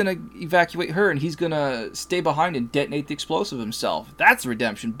 maybe he's going to evacuate her and he's going to stay behind and detonate the explosive himself. That's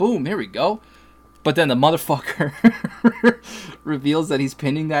redemption. Boom, here we go. But then the motherfucker reveals that he's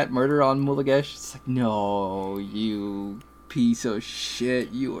pinning that murder on Mulagesh. It's like, no, you piece of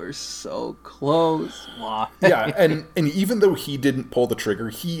shit. You are so close. Why? Yeah, and even though he didn't pull the trigger,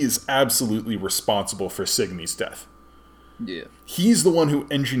 he is absolutely responsible for Signy's death. Yeah. He's the one who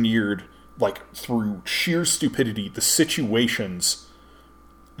engineered, through sheer stupidity, the situations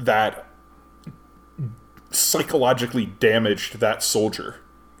that psychologically damaged that soldier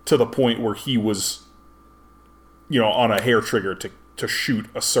to the point where he was, on a hair trigger to shoot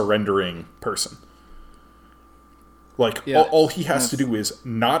a surrendering person. All he has to do is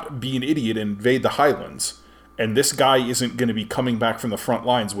not be an idiot and invade the Highlands, and this guy isn't going to be coming back from the front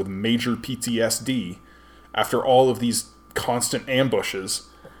lines with major PTSD after all of these constant ambushes.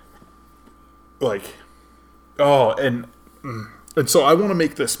 And so I want to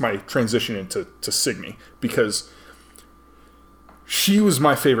make this my transition into Signy, because she was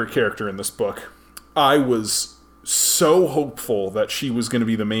my favorite character in this book. I was so hopeful that she was going to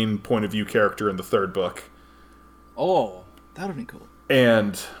be the main point of view character in the third book. Oh, that would be cool.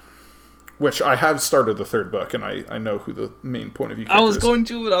 And, which I have started the third book, and I know who the main point of view character is. I was going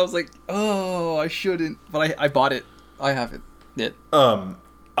to, but I was like, oh, I shouldn't. But I bought it. I have it. Yeah.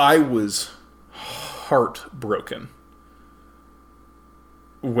 I was heartbroken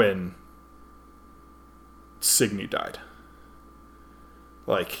when Signy died.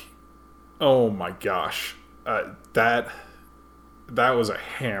 Oh my gosh. That was a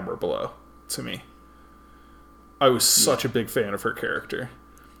hammer blow to me. I was such a big fan of her character.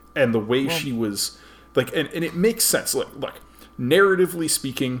 And the way she was Like, and it makes sense. Look, narratively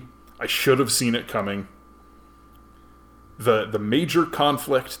speaking, I should have seen it coming. The major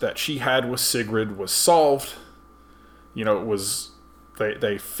conflict that she had with Sigrid was solved. You know, it was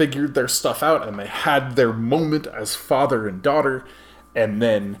they figured their stuff out and they had their moment as father and daughter, and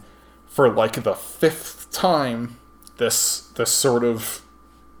then for like the 5th time, this sort of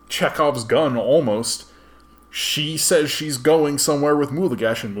Chekhov's gun almost, she says she's going somewhere with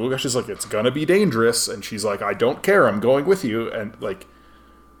Mulagesh, and Mulagesh is like, it's gonna be dangerous, and she's like, I don't care, I'm going with you, and like,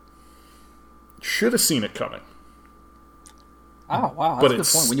 should have seen it coming. Oh, wow, that's but a good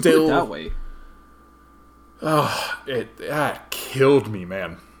it's point. When you still, put it that way. That killed me,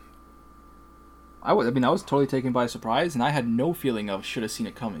 man. I was totally taken by surprise, and I had no feeling of should have seen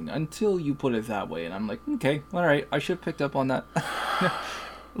it coming until you put it that way, and I'm like, okay, all right, I should have picked up on that a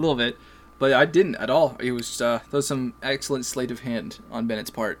little bit, but I didn't at all. It was there was some excellent sleight of hand on Bennett's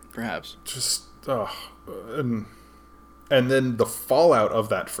part, perhaps. Just and then the fallout of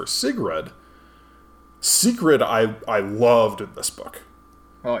that for Sigrid. Sigrid, I loved in this book.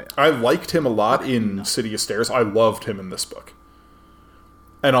 Oh yeah, I liked him a lot in City of Stairs. I loved him in this book.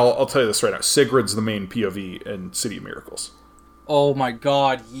 And I'll tell you this right now. Sigrid's the main POV in City of Miracles. Oh my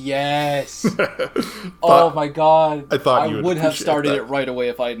god, yes! Oh my god. I would have started it right away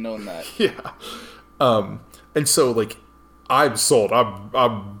if I had known that. Yeah. And so, like, I'm sold.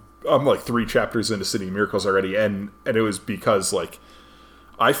 I'm like 3 chapters into City of Miracles already, and it was because, like,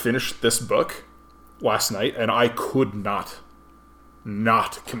 I finished this book last night, and I could not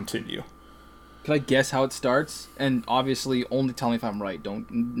continue. Can I guess how it starts? And obviously, only tell me if I'm right.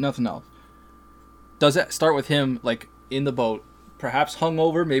 Nothing else. Does it start with him, like, in the boat, perhaps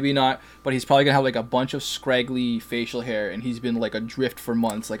hungover, maybe not, but he's probably gonna have, like, a bunch of scraggly facial hair, and he's been, like, adrift for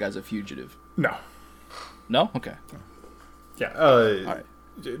months, like, as a fugitive? No. No? Okay. Yeah. All right.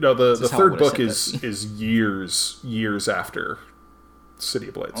 No, the third book is years after City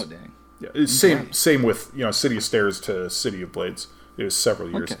of Blades. Oh, dang. Yeah, it's same with, you know, City of Stairs to City of Blades. It was several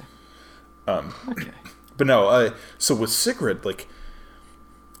years. Okay. Okay. But no, so with Sigrid, like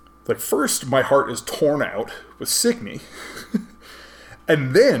first my heart is torn out with Signy,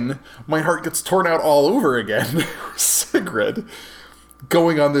 and then my heart gets torn out all over again with Sigrid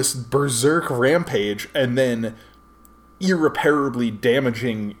going on this berserk rampage, and then irreparably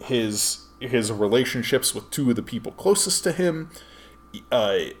damaging his relationships with 2 of the people closest to him,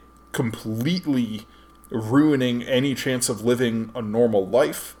 completely ruining any chance of living a normal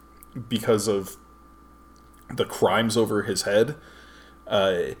life because of the crimes over his head.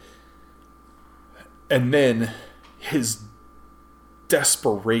 And then his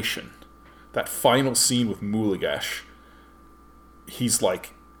desperation, that final scene with Mulagesh, he's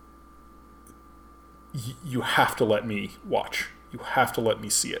like, you have to let me watch. You have to let me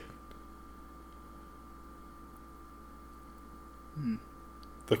see it.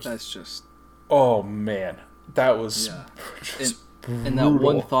 Like, that's just... Oh, man. That was just and that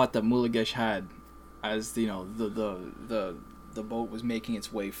one thought that Mulagesh had as, you know, the boat was making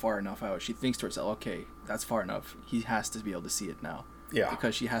its way far enough out, she thinks to herself, okay, that's far enough. He has to be able to see it now. Yeah.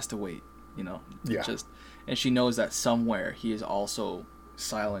 Because she has to wait, you know. Yeah. And she knows that somewhere he is also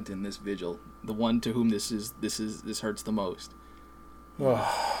silent in this vigil. The one to whom this hurts the most.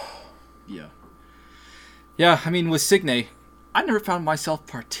 Yeah. Yeah, I mean, with Signy, I never found myself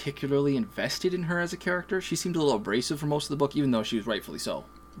particularly invested in her as a character. She seemed a little abrasive for most of the book, even though she was rightfully so.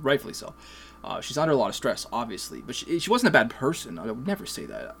 She's under a lot of stress, obviously, but she wasn't a bad person. I would never say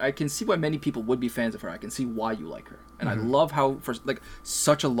that. I can see why many people would be fans of her. I can see why you like her. And I love how, for like,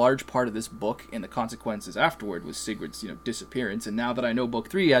 such a large part of this book and the consequences afterward was Sigrid's, you know, disappearance. And now that I know book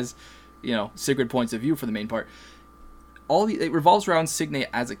 3 has, you know, Sigrid points of view for the main part, it revolves around Signy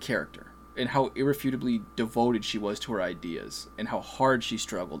as a character and how irrefutably devoted she was to her ideas and how hard she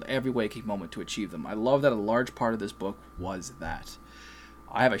struggled every waking moment to achieve them. I love that a large part of this book was that.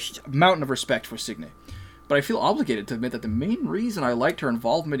 I have a mountain of respect for Signy, but I feel obligated to admit that the main reason I liked her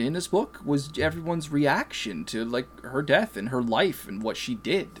involvement in this book was everyone's reaction to, like, her death and her life and what she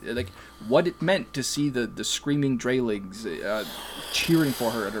did, like what it meant to see the screaming Dreylings cheering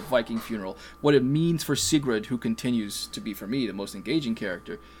for her at her Viking funeral, what it means for Sigrid, who continues to be, for me, the most engaging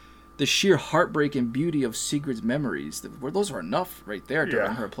character. The sheer heartbreak and beauty of Sigrid's memories, those are enough right there to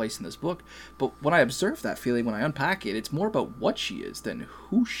earn her a place in this book. But when I observe that feeling, when I unpack it, it's more about what she is than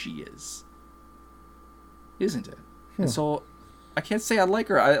who she is. Isn't it? And so, I can't say I like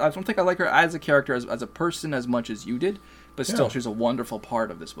her. I don't think I like her as a character, as a person, as much as you did. But still, she's a wonderful part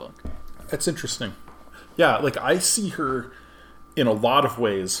of this book. That's interesting. Yeah, like, I see her in a lot of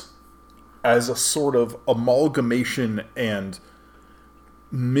ways as a sort of amalgamation and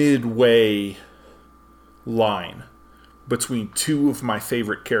midway line between two of my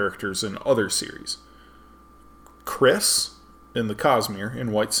favorite characters in other series. Chris in the Cosmere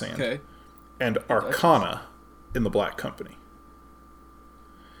in White Sand, and Arcana in the Black Company.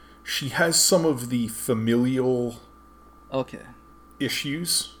 She has some of the familial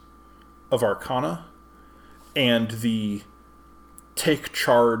issues of Arcana and the take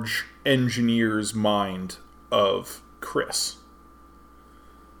charge engineer's mind of Chris.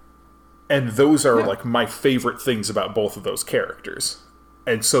 And those are like my favorite things about both of those characters.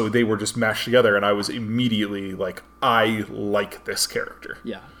 And so they were just mashed together, and I was immediately like, I like this character.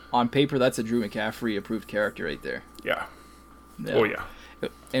 Yeah. On paper, that's a Drew McCaffrey approved character right there. Yeah. Oh, yeah.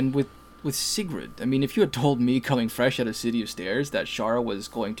 And with Sigrid, I mean, if you had told me coming fresh out of City of Stairs that Shara was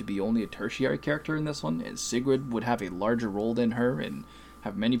going to be only a tertiary character in this one, and Sigrid would have a larger role than her and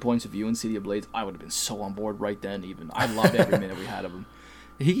have many points of view in City of Blades, I would have been so on board right then even. I loved every minute we had of him.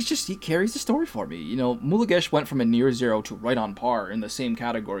 He carries the story for me. You know, Mulagesh went from a near zero to right on par in the same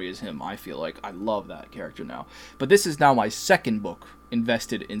category as him, I feel like. I love that character now. But this is now my second book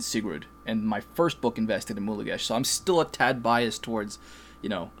invested in Sigrid, and my first book invested in Mulagesh, so I'm still a tad biased towards, you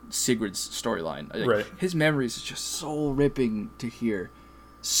know, Sigrid's storyline. Right. His memories is just soul ripping to hear.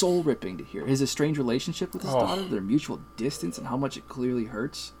 Soul ripping to hear. His estranged relationship with his daughter, their mutual distance, and how much it clearly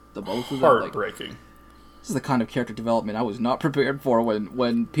hurts the both of them. Heartbreaking. This is the kind of character development I was not prepared for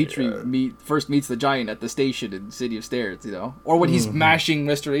when Petrie first meets the giant at the station in City of Stairs, you know? Or when he's mashing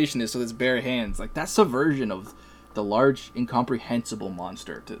Restorationist with his bare hands. Like, that subversion of the large, incomprehensible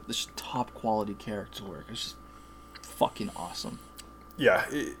monster to this top quality character work. It's just fucking awesome. Yeah.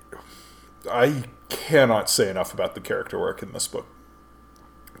 I cannot say enough about the character work in this book.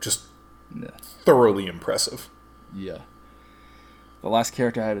 Just thoroughly impressive. Yeah. The last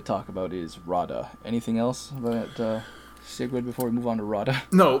character I had to talk about is Radha. Anything else about Sigrid before we move on to Radha?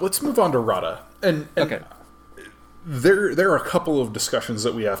 No, let's move on to Radha. And okay. There are a couple of discussions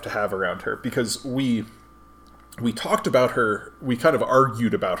that we have to have around her, because we talked about her, we kind of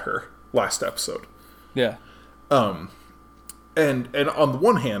argued about her last episode. Yeah. And on the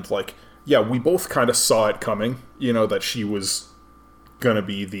one hand, like, yeah, we both kind of saw it coming, you know, that she was gonna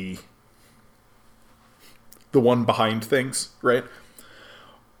be the one behind things, right?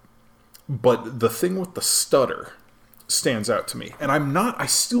 But the thing with the stutter stands out to me. And I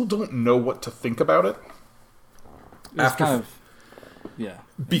still don't know what to think about it.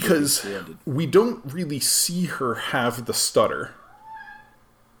 Because we don't really see her have the stutter.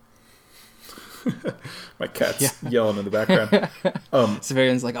 My cat's yelling in the background.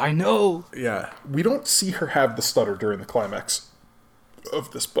 Severian's like, I know! Yeah. We don't see her have the stutter during the climax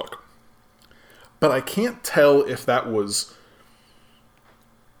of this book. But I can't tell if that was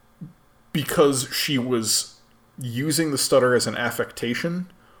because she was using the stutter as an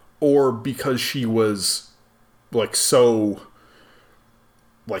affectation, or because she was like so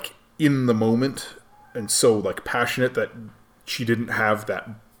like in the moment and so like passionate that she didn't have that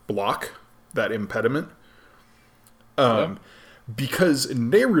block, that impediment. Because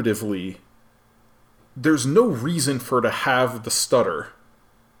narratively, there's no reason for her to have the stutter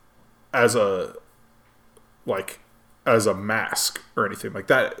as a mask or anything like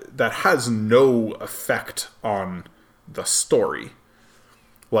that. That has no effect on the story.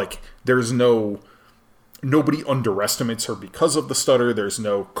 Like, nobody underestimates her because of the stutter. There's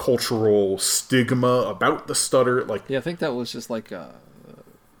no cultural stigma about the stutter. Like, yeah, I think that was just like a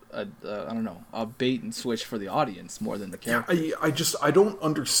bait and switch for the audience more than the character. I don't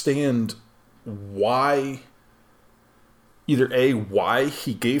understand why. Either A, why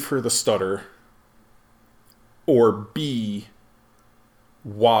he gave her the stutter, or B,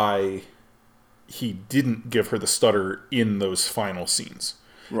 why he didn't give her the stutter in those final scenes.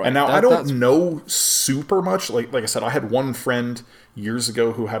 Right. And now I don't know super much. Like I said, I had one friend years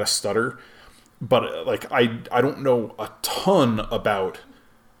ago who had a stutter, but like I don't know a ton about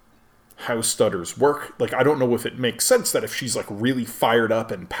how stutters work. Like, I don't know if it makes sense that if she's like really fired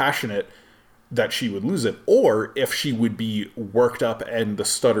up and passionate that she would lose it, or if she would be worked up and the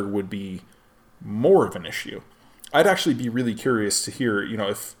stutter would be more of an issue. I'd actually be really curious to hear, you know,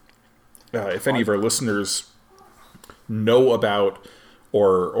 if any of our listeners know about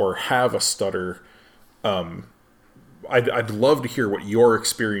or have a stutter. I'd love to hear what your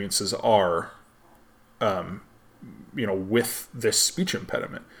experiences are, you know, with this speech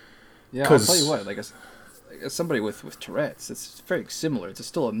impediment. Yeah, I'll tell you what, like as somebody with Tourette's, it's very similar. It's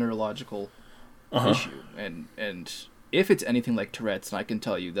still a neurological issue, and if it's anything like Tourette's, and I can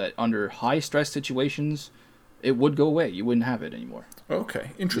tell you that under high stress situations, it would go away. You wouldn't have it anymore.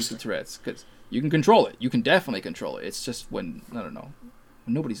 Okay, interesting. Tourette's, because you can control it. You can definitely control it. It's just when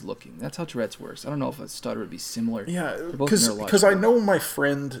when nobody's looking. That's how Tourette's works. I don't know if a stutter would be similar. Yeah, They're both because I know my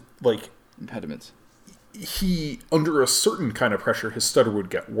friend, like, impediments. he, under a certain kind of pressure, his stutter would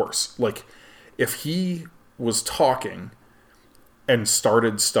get worse. Like, if he was talking and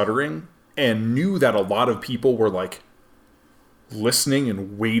started stuttering and knew that a lot of people were, like, listening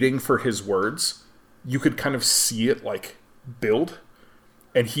and waiting for his words, you could kind of see it, like, build.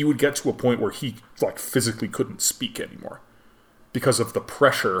 And he would get to a point where he, like, physically couldn't speak anymore because of the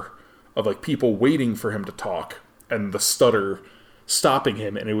pressure of, like, people waiting for him to talk and the stutter stopping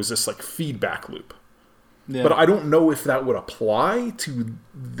him, and it was this, like, feedback loop. Yeah. But I don't know if that would apply to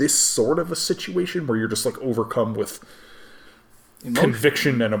this sort of a situation where you're just, like, overcome with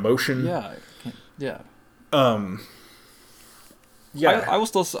conviction and emotion. Yeah. Yeah. Yeah. I was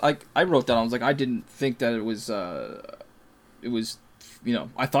still... I wrote down, I was like, I didn't think that it was, you know,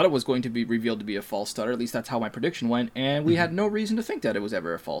 I thought it was going to be revealed to be a false stutter. At least that's how my prediction went. And we had no reason to think that it was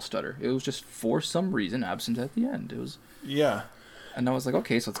ever a false stutter. It was just, for some reason, absent at the end. It was... Yeah. And I was like,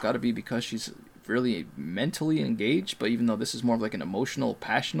 okay, so it's got to be because she's really mentally engaged, but even though this is more of like an emotional,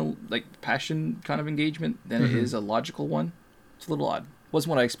 passion kind of engagement than it is a logical one, it's a little odd. Wasn't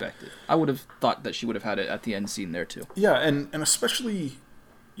what I expected. I would have thought that she would have had it at the end scene there too. Yeah, and especially,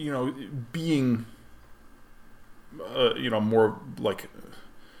 you know, being... you know, more like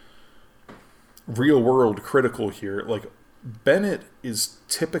real world critical here. Like, Bennett is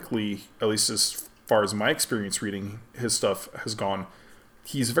typically, at least as far as my experience reading his stuff has gone,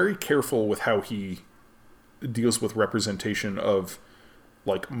 he's very careful with how he deals with representation of,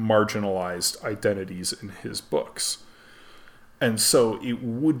 like, marginalized identities in his books. And so it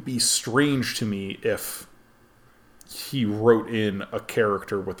would be strange to me if he wrote in a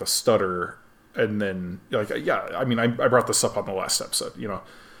character with a stutter. And then, like, yeah, I mean, I brought this up on the last episode, you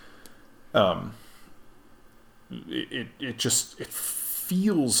know. It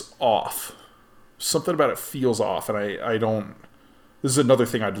feels off. Something about it feels off, and I don't... This is another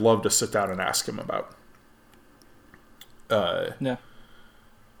thing I'd love to sit down and ask him about. Yeah.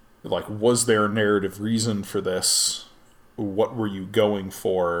 Like, was there a narrative reason for this? What were you going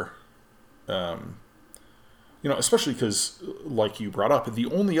for? You know, especially because, like you brought up, the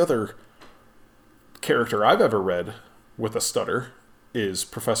only other character I've ever read with a stutter is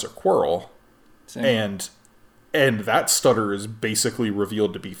Professor Quirrell. Same. And that stutter is basically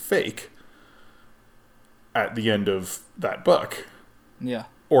revealed to be fake at the end of that book. Yeah.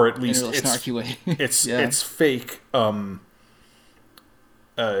 Or at least in a snarky way. it's fake.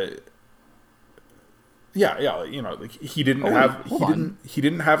 Yeah, you know, like, he didn't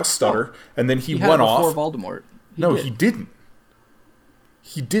have a stutter, and then he went off before Voldemort. He didn't.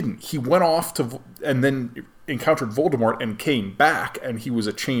 He didn't. He went off and then encountered Voldemort and came back, and he was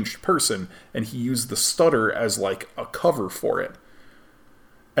a changed person, and he used the stutter as, like, a cover for it.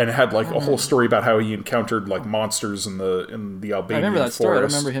 And it had, like, a whole story about how he encountered, like, monsters in the Albanian forest. I remember that story. I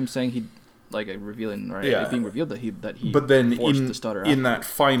remember him saying he, like, revealing, right? Yeah. It being revealed that he but then forced the stutter in that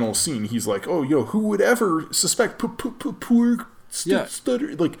final scene, he's like, oh, yo, who would ever suspect poor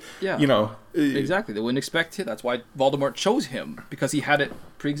stutter? Like, you know. Exactly. They wouldn't expect it. That's why Voldemort chose him, because he had it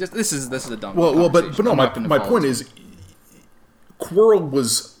pre-existing. This is a dumb but no, my point is, Quirrell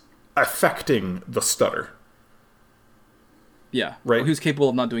was affecting the stutter. Yeah. Right. Well, he was capable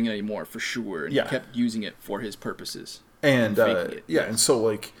of not doing it anymore, for sure. And he kept using it for his purposes. And and so,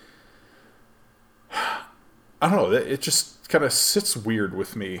 like, I don't know, it just kind of sits weird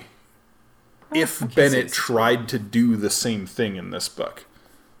with me if Bennett tried to do the same thing in this book.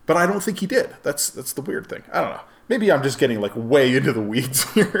 But I don't think he did. That's the weird thing. I don't know. Maybe I'm just getting, like, way into the weeds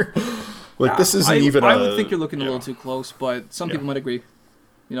here. Like, this isn't even I would think you're looking a little too close, but some people might agree.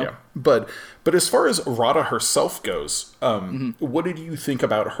 You know? Yeah. But as far as Radha herself goes, what did you think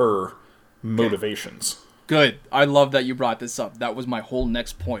about her motivations? Good. I love that you brought this up. That was my whole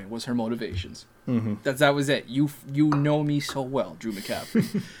next point, was her motivations. Mm-hmm. That was it. You know me so well, Drew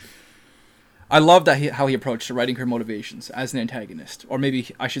McCaffrey. I love how he approached writing her motivations as an antagonist. Or maybe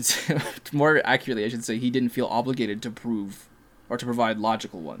I should say, more accurately, I should say he didn't feel obligated to prove or to provide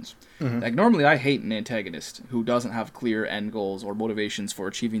logical ones. Mm-hmm. Like, normally I hate an antagonist who doesn't have clear end goals or motivations for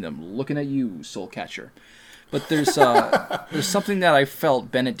achieving them. Looking at you, Soul Catcher. But there's something that I felt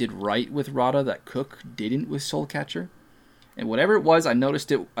Bennett did right with Radha that Cook didn't with Soul Catcher. And whatever it was, I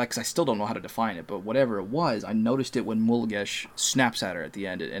noticed it, because I still don't know how to define it, but whatever it was, I noticed it when Mulgesh snaps at her at the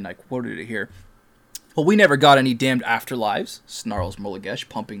end, and I quoted it here. Well, we never got any damned afterlives, snarls Mulgesh,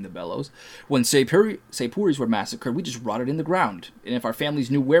 pumping the bellows. When Sepuris were massacred, we just rotted in the ground. And if our families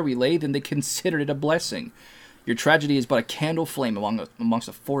knew where we lay, then they considered it a blessing. Your tragedy is but a candle flame amongst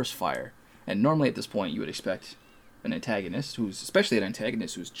a forest fire. And normally at this point, you would expect an antagonist, especially an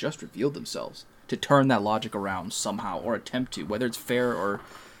antagonist who's just revealed themselves, to turn that logic around somehow, or attempt to, whether it's fair or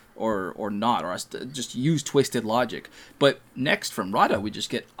not, or just use twisted logic. But next from Radha, we just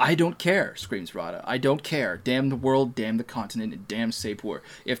get, "I don't care," screams Radha. "I don't care. Damn the world, damn the continent, and damn Sepur.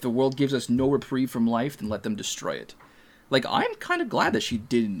 If the world gives us no reprieve from life, then let them destroy it." Like, I'm kind of glad that she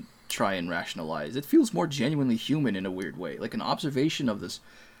didn't try and rationalize. It feels more genuinely human in a weird way, like an observation of this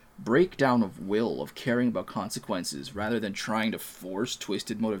breakdown of will, of caring about consequences, rather than trying to force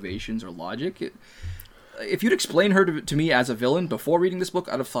twisted motivations or logic. If you'd explain her to me as a villain before reading this book,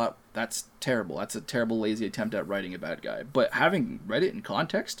 I'd have thought, that's terrible. That's a terrible, lazy attempt at writing a bad guy. But having read it in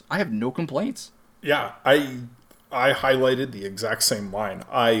context, I have no complaints. Yeah, I highlighted the exact same line.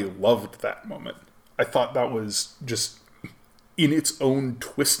 I loved that moment. I thought that was just, in its own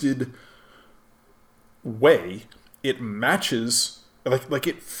twisted way, it matches, like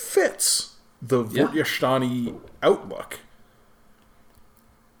it fits the Vortyashtani outlook.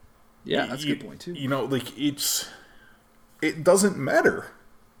 Yeah, that's a good point, too. You know, like, it doesn't matter,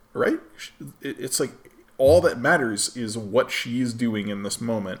 right? It's like, all that matters is what she's doing in this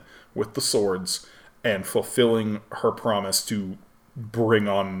moment with the swords and fulfilling her promise to bring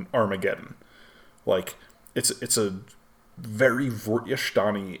on Armageddon. Like, it's a very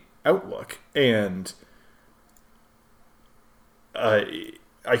Vortyashtani outlook, and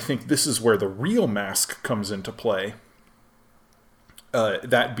I think this is where the real mask comes into play.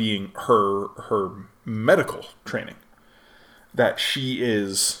 That being her medical training. That she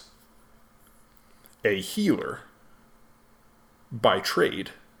is a healer by trade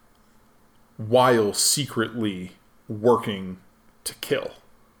while secretly working to kill.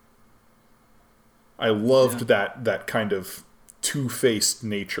 I loved that kind of two-faced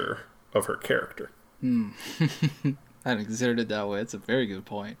nature of her character. I hadn't considered it that way. It's a very good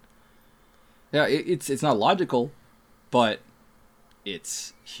point. Yeah, it's not logical, but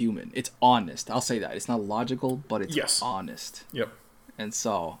it's human. It's honest. I'll say that. It's not logical, but it's honest. Yep. And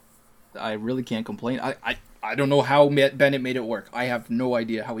so, I really can't complain. I don't know how Bennett made it work. I have no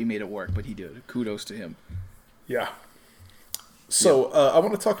idea how he made it work, but he did. Kudos to him. Yeah. So, I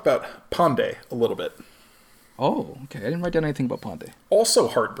want to talk about Pandey a little bit. Oh, okay. I didn't write down anything about Pandey. Also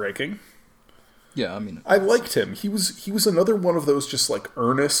heartbreaking. Yeah, I mean, I liked him. He was another one of those just like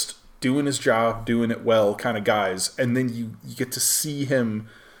earnest, doing his job, doing it well kind of guys, and then you get to see him.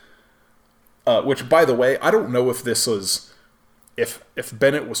 Which, by the way, I don't know if this was if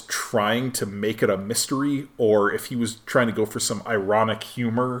Bennett was trying to make it a mystery or if he was trying to go for some ironic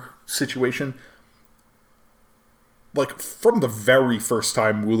humor situation. Like, from the very first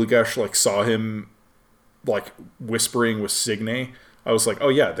time Woolagash like saw him like whispering with Signe, I was like, oh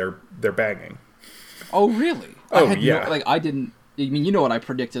yeah, they're banging. Oh really? Yeah. I didn't. I mean, you know what I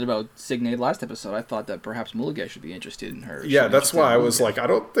predicted about Signe last episode. I thought that perhaps Mulligash should be interested in her. Yeah, that's why I was like, I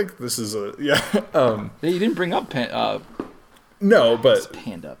don't think this is a... Yeah. You didn't bring up... no, but...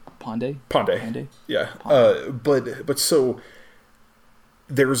 Pandey? Yeah. But so...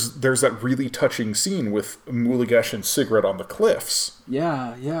 There's that really touching scene with Mulligash and Sigrid on the cliffs.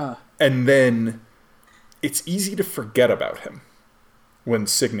 Yeah. And then it's easy to forget about him when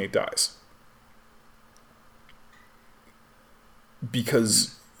Signe dies.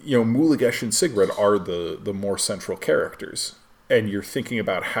 Because, you know, Mulligash and Sigrid are the more central characters. And you're thinking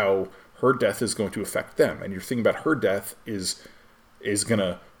about how her death is going to affect them. And you're thinking about her death is going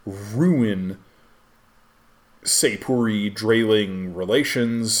to ruin Sepuri Drailing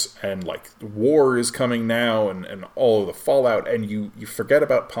relations. And, like, war is coming now and all of the fallout. And you forget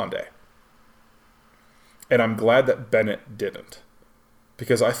about Pandey. And I'm glad that Bennett didn't.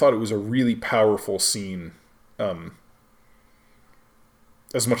 Because I thought it was a really powerful scene.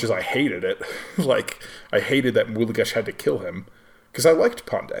 As much as I hated it, like, I hated that Mulligash had to kill him, because I liked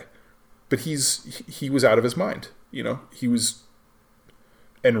Pandey. But he was out of his mind, you know? He was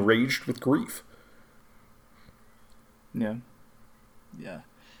enraged with grief. Yeah.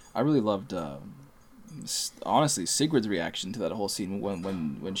 I really loved, honestly, Sigrid's reaction to that whole scene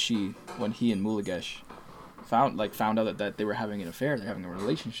when he and Mulligash found out that they were having an affair, they're having a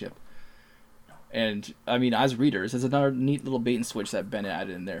relationship. And, I mean, as readers, there's another neat little bait and switch that Bennett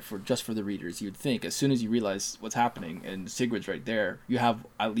added in there for the readers. You'd think, as soon as you realize what's happening, and Sigrid's right there, you have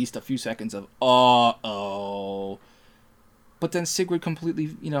at least a few seconds of, uh-oh. But then Sigrid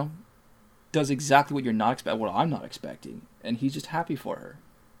completely, you know, does exactly what what I'm not expecting. And he's just happy for her.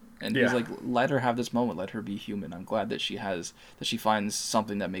 And he's like, let her have this moment, let her be human. I'm glad that she finds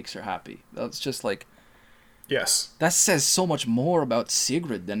something that makes her happy. That's just like... Yes. That says so much more about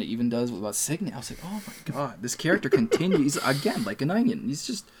Sigrid than it even does about Signe. I was like, oh my god, this character continues, again, like an onion.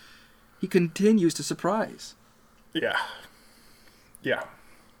 He continues to surprise. Yeah. Yeah.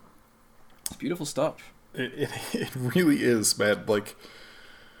 It's beautiful stuff. It really is, man. Like,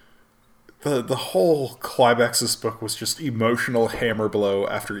 the whole climax of this book was just emotional hammer blow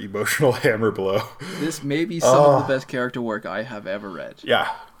after emotional hammer blow. This may be some of the best character work I have ever read.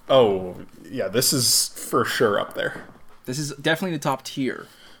 Yeah. Oh, yeah, this is for sure up there. This is definitely the top tier.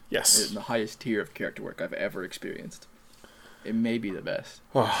 Yes. The highest tier of character work I've ever experienced. It may be the best.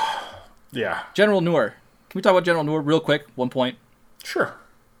 Yeah. General Noor. Can we talk about General Noor real quick? 1 point. Sure.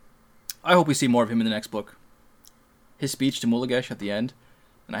 I hope we see more of him in the next book. His speech to Mulagesh at the end,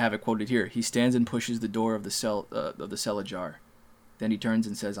 and I have it quoted here. He stands and pushes the door of the cell ajar. Then he turns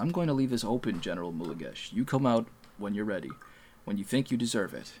and says, "I'm going to leave this open, General Mulagesh. You come out when you're ready, when you think you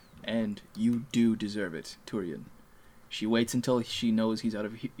deserve it. And you do deserve it, Turian." She waits until she knows he's out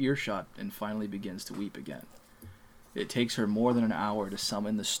of earshot and finally begins to weep again. It takes her more than an hour to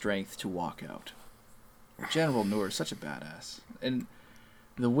summon the strength to walk out. General Noor is such a badass. And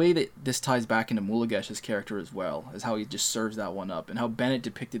the way that this ties back into Mulagesh's character as well, is how he just serves that one up, and how Bennett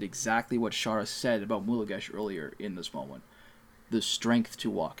depicted exactly what Shara said about Mulagesh earlier in the small one. The strength to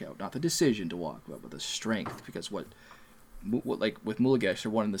walk out. Not the decision to walk out, but the strength. Because what like with Mulagesh,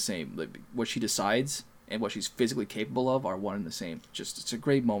 they're one and the same. Like, what she decides and what she's physically capable of are one and the same. Just, it's a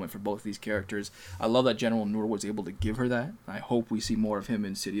great moment for both of these characters. I love that General Noor was able to give her that. I hope we see more of him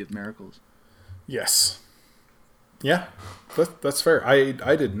in City of Miracles. Yes. Yeah, that's fair.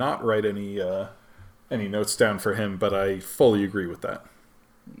 I did not write any notes down for him, but I fully agree with that.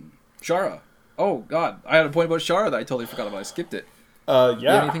 Shara. Oh, God. I had a point about Shara that I totally forgot about. I skipped it.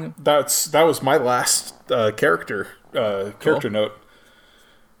 Yeah, that was my last character note.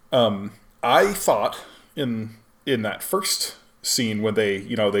 I thought in that first scene when they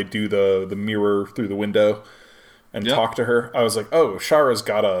do the mirror through the window and talk to her, I was like, oh, Shara's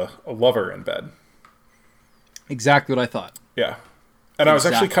got a lover in bed. Exactly what I thought. Yeah. And I was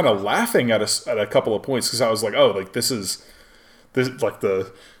actually kind of laughing at a couple of points, because I was like, oh, like this is like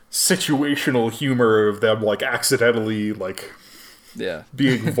the situational humor of them like accidentally like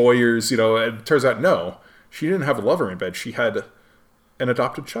being voyeurs, and it turns out no, she didn't have a lover in bed. She had an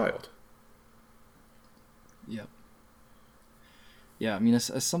adopted child. Yep. Yeah, I mean,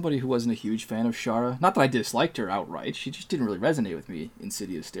 as somebody who wasn't a huge fan of Shara, not that I disliked her outright, she just didn't really resonate with me in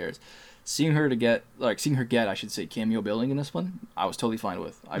City of Stairs. Seeing her get, I should say, cameo billing in this one, I was totally fine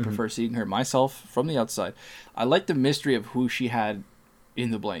with. I prefer seeing her myself from the outside. I like the mystery of who she had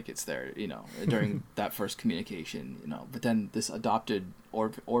in the blankets there, during that first communication, But then this adopted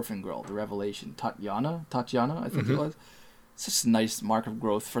orphan girl, the revelation, Tatiana, I think it was. It's just a nice mark of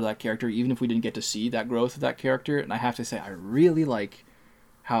growth for that character, even if we didn't get to see that growth of that character. And I have to say, I really like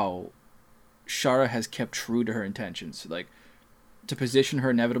how Shara has kept true to her intentions. Like, to position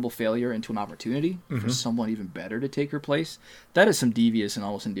her inevitable failure into an opportunity for someone even better to take her place. That is some devious and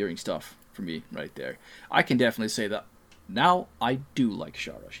almost endearing stuff for me right there. I can definitely say that now I do like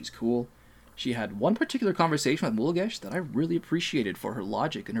Shara. She's cool. She had one particular conversation with Mulagesh that I really appreciated for her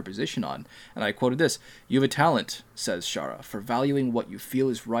logic and her position on. And I quoted this: "You have a talent," says Shara, "for valuing what you feel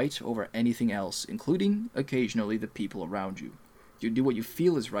is right over anything else, including, occasionally, the people around you. You do what you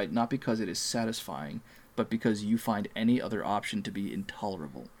feel is right, not because it is satisfying, but because you find any other option to be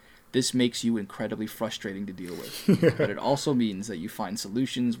intolerable. This makes you incredibly frustrating to deal with. But it also means that you find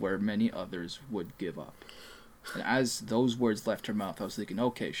solutions where many others would give up." And as those words left her mouth, I was thinking,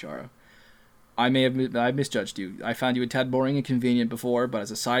 okay, Shara, I misjudged you. I found you a tad boring and convenient before, but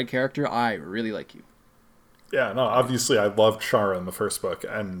as a side character, I really like you. Yeah, no, obviously I loved Shara in the first book,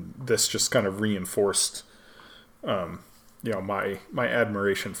 and this just kind of reinforced, my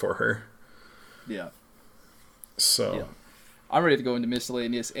admiration for her. Yeah. So, yeah. I'm ready to go into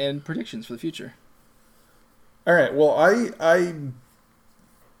miscellaneous and predictions for the future. All right. Well,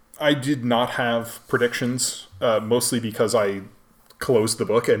 I did not have predictions, mostly because I closed the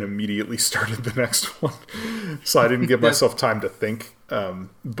book and immediately started the next one, so I didn't give myself time to think.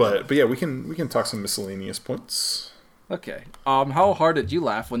 But yeah, we can talk some miscellaneous points. Okay. How hard did you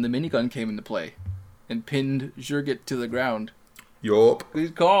laugh when the minigun came into play and pinned Jurgit to the ground? Yup.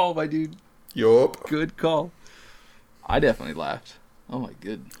 Good call, my dude. Yup. Good call. I definitely laughed. Oh my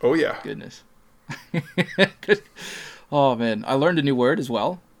goodness. Oh man, I learned a new word as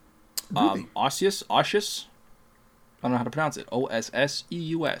well. Really? Osseous. I don't know how to pronounce it.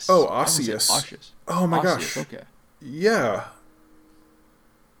 Osseus. Oh, Osseous. Oh my gosh. Okay. Yeah.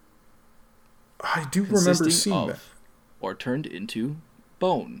 I do remember seeing that. Or turned into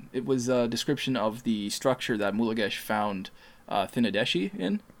bone. It was a description of the structure that Mulagesh found Thinadeshi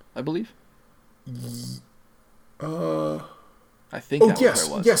in, I believe. I think that was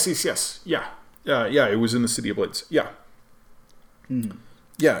where it was. Yes. Yeah. Yeah, it was in the City of Blades. Yeah. Mm.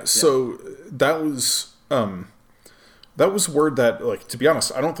 Yeah, so that was word that, like, to be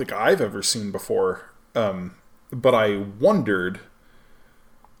honest, I don't think I've ever seen before. But I wondered,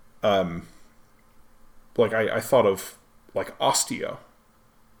 like, I thought of, like, osteo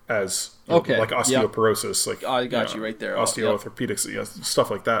as, okay, like osteoporosis, like, I got you right there. Osteoarthropedics, stuff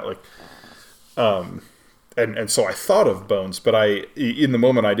like that, like, and so I thought of bones, but in the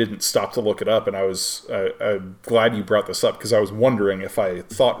moment I didn't stop to look it up, and I'm glad you brought this up, because I was wondering if I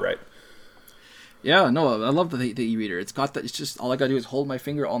thought right. Yeah, no, I love the e-reader. It's got that. It's just all I gotta do is hold my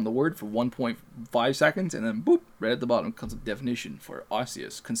finger on the word for 1.5 seconds, and then boop, right at the bottom comes a definition for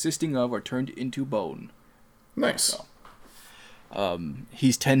osseous, consisting of or turned into bone. Nice. So,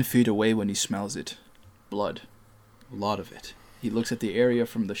 he's 10 feet away when he smells it. Blood. A lot of it. He looks at the area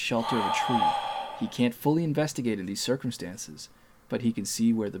from the shelter of a tree. He can't fully investigate in these circumstances, but he can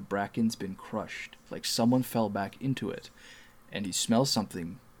see where the bracken's been crushed, like someone fell back into it. And he smells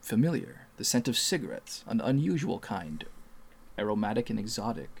something familiar. The scent of cigarettes, an unusual kind, aromatic and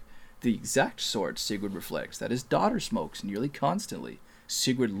exotic. The exact sort, Sigurd reflects, that his daughter smokes nearly constantly.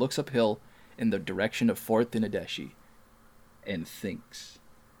 Sigurd looks uphill in the direction of Fort Thinadeshi and thinks.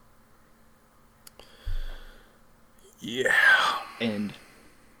 Yeah. And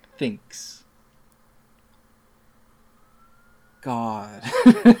thinks. God.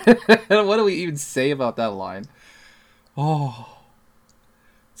 What do we even say about that line? Oh.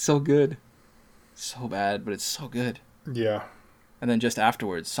 So good. So bad, but it's so good. Yeah. And then just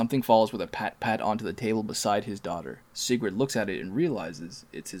afterwards, something falls with a pat onto the table beside his daughter. Sigurd looks at it and realizes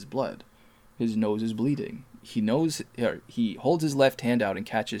it's his blood. His nose is bleeding. He holds his left hand out and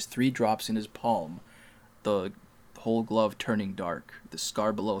catches 3 drops in his palm, the whole glove turning dark, the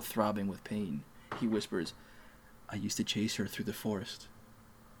scar below throbbing with pain. He whispers, "I used to chase her through the forest."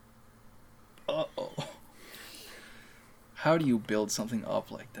 Uh-oh. How do you build something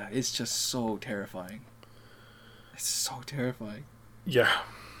up like that? It's just so terrifying. It's so terrifying. Yeah.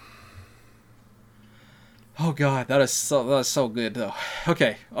 Oh god, that is so good though.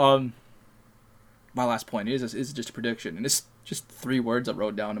 Okay, my last point is just a prediction, and it's just 3 words I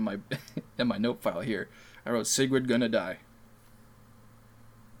wrote down in my in my note file here. I wrote Sigurd gonna die.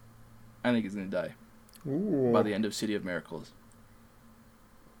 I think he's gonna die. Ooh. By the end of City of Miracles.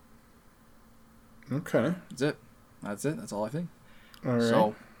 Okay. That's it. That's all I think. All right.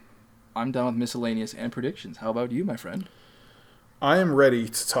 So, I'm done with miscellaneous and predictions. How about you, my friend? I am ready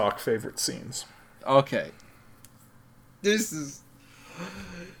to talk favorite scenes. Okay. This is...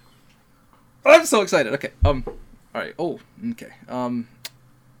 I'm so excited. Okay. Alright. Oh, okay.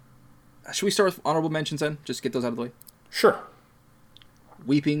 Should we start with honorable mentions then? Just get those out of the way. Sure.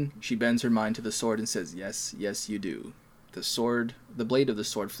 Weeping, she bends her mind to the sword and says, "Yes, yes, you do." The blade of the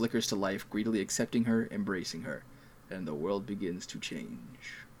sword flickers to life, greedily accepting her, embracing her. And the world begins to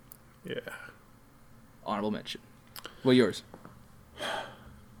change. Yeah. Honorable mention. Well, yours.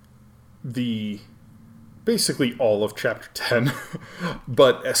 Basically all of chapter 10,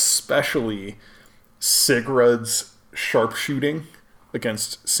 but especially Sigurd's sharpshooting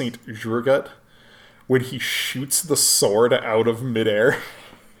against Saint Jurgut when he shoots the sword out of midair.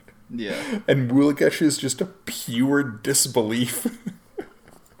 Yeah. And Mulagesh is just a pure disbelief.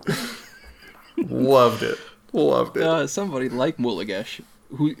 Loved it. Somebody like Mulagesh,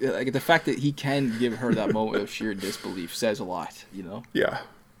 who, like, the fact that he can give her that moment of sheer disbelief says a lot, you know? Yeah.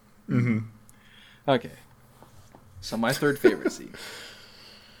 Mm-hmm. Okay. So my third favorite scene.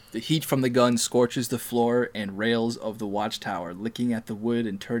 The heat from the gun scorches the floor and rails of the watchtower, licking at the wood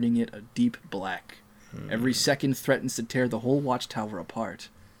and turning it a deep black. Every second threatens to tear the whole watchtower apart.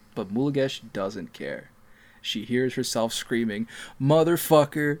 But Mulagesh doesn't care. She hears herself screaming,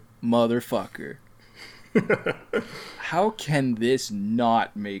 "Motherfucker, motherfucker." How can this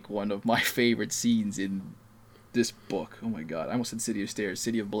not make one of my favorite scenes in this book? Oh my god, I almost said City of Stairs,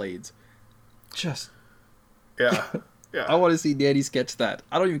 City of Blades. Just... Yeah. I want to see Danny sketch that.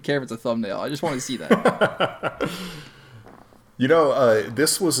 I don't even care if it's a thumbnail. I just want to see that. You know,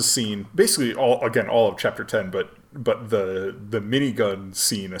 this was a scene, basically all of chapter 10, but the minigun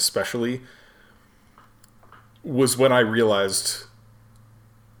scene especially was when I realized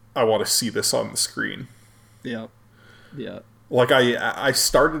I want to see this on the screen. Yeah. Like, I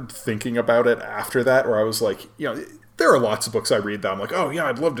started thinking about it after that, where I was like, you know, there are lots of books I read that I'm like, oh yeah,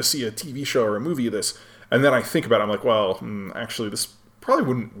 I'd love to see a TV show or a movie of this. And then I think about it, I'm like, well, actually, this probably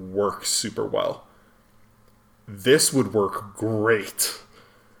wouldn't work super well. This would work great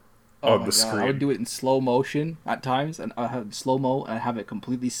on the screen. I would do it in slow motion at times, and I have slow-mo, and I have it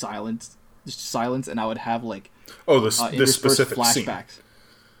completely silent, and I would have, like, this specific flashbacks. scene.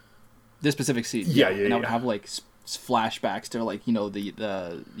 This specific scene. Yeah. And I would have like flashbacks to like, you know,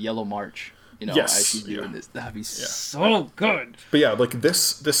 the Yellow March. You know, as she's doing this. That'd be so good. But yeah, like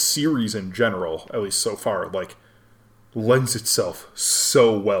this series in general, at least so far, like lends itself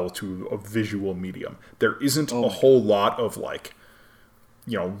so well to a visual medium. There isn't a whole lot of like,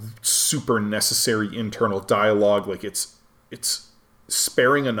 you know, super necessary internal dialogue. Like it's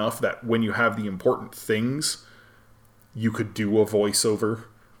sparing enough that when you have the important things, you could do a voiceover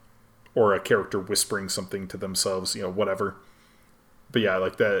or a character whispering something to themselves, you know, whatever. But yeah,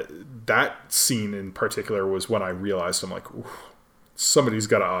 like that scene in particular was when I realized, I'm like, somebody's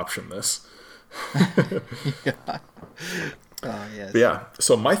got to option this. Yeah. Oh, yes. But yeah,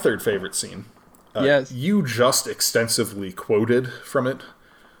 so my third favorite scene, you just extensively quoted from it,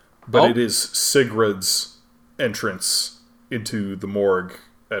 but it is Sigurd's entrance into the morgue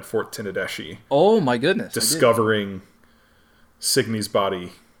at Fort Tinadeshi. Oh my goodness. Discovering Signy's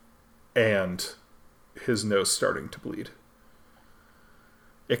body and his nose starting to bleed.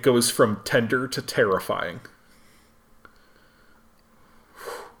 It goes from tender to terrifying.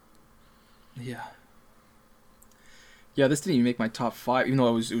 Yeah. Yeah, this didn't even make my top 5, even though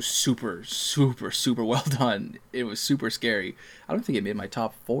it was super, super, super well done. It was super scary. I don't think it made my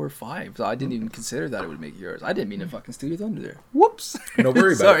top 4 or 5, so I didn't even consider that it would make yours. I didn't mean to fucking steal your thunder there. Whoops. No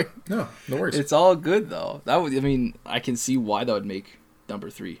worry about it. No worries. It's all good, though. That would, I mean, I can see why that would make number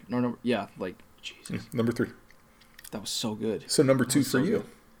 3. Yeah, like, Jesus. Number 3. That was so good. So number 2 for you. Good.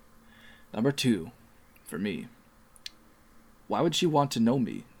 Number 2 for me. Why would she want to know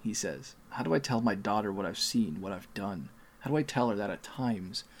me, he says. How do I tell my daughter what I've seen, what I've done? How do I tell her that at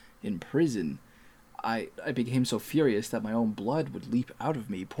times, in prison, I became so furious that my own blood would leap out of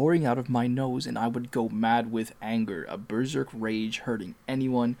me, pouring out of my nose, and I would go mad with anger, a berserk rage hurting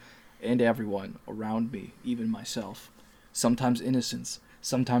anyone and everyone around me, even myself. Sometimes innocents,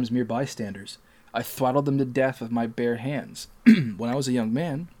 sometimes mere bystanders. I throttled them to death with my bare hands. When I was a young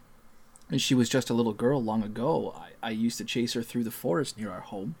man, and she was just a little girl long ago, I used to chase her through the forest near our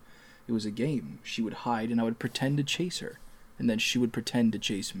home. It was a game. She would hide, and I would pretend to chase her, and then she would pretend to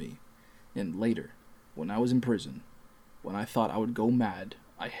chase me. And later, when I was in prison, when I thought I would go mad,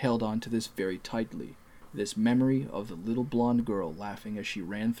 I held on to this very tightly, this memory of the little blonde girl laughing as she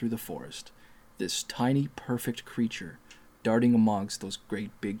ran through the forest, this tiny, perfect creature darting amongst those great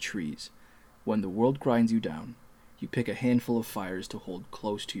big trees. When the world grinds you down, you pick a handful of fires to hold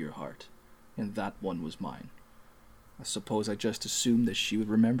close to your heart, and that one was mine. I suppose I just assumed that she would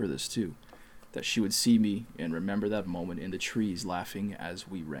remember this too, that she would see me and remember that moment in the trees laughing as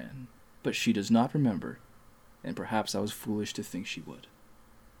we ran. But she does not remember, and perhaps I was foolish to think she would.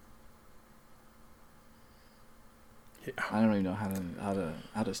 Yeah. I don't even know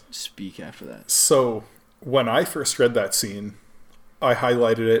how to speak after that. So when I first read that scene, I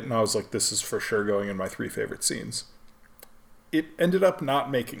highlighted it and I was like, this is for sure going in my 3 favorite scenes. It ended up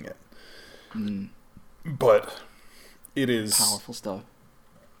not making it. But it is powerful stuff.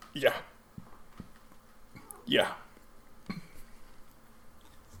 Yeah.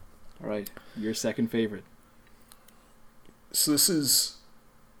 All right, your second favorite. So this is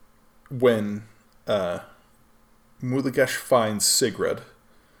when Mulagesh finds Sigrid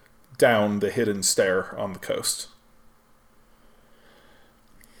down the hidden stair on the coast.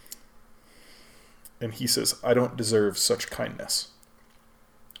 And he says, I don't deserve such kindness.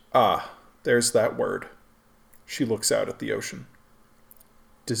 Ah, there's that word. She looks out at the ocean.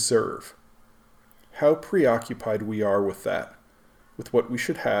 Deserve. How preoccupied we are with that, with what we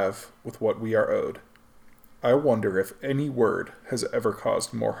should have, with what we are owed. I wonder if any word has ever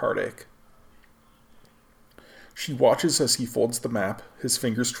caused more heartache. She watches as he folds the map, his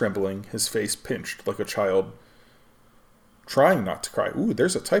fingers trembling, his face pinched like a child trying not to cry. Ooh,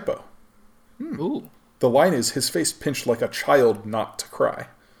 there's a typo. Ooh. The line is, his face pinched like a child not to cry.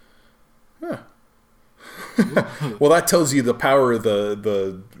 Huh. Well, that tells you the power of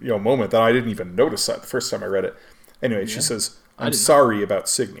the moment that I didn't even notice that the first time I read it. Anyway, she says, I'm sorry about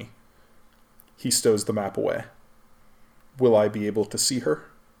Signy. He stows the map away. Will I be able to see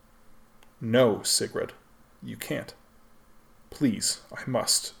her? No, Sigrid. You can't. Please, I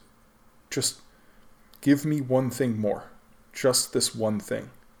must. Just give me one thing more. Just this one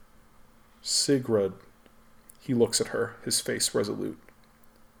thing. Sigrid. He looks at her, his face resolute.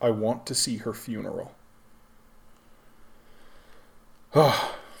 I want to see her funeral.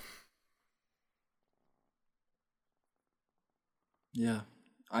 Yeah.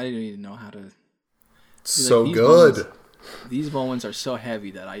 I didn't even know how to... So like, good. These moments are so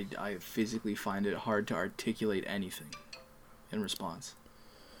heavy that I physically find it hard to articulate anything in response.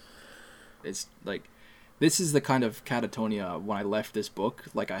 It's like This is the kind of catatonia when I left this book,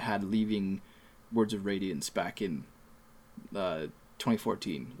 like I had leaving Words of Radiance back in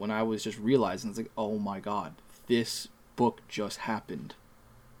 2014, when I was just realizing, it's like, oh my god, this book just happened,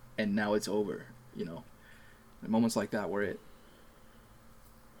 and now it's over, you know? And moments like that where it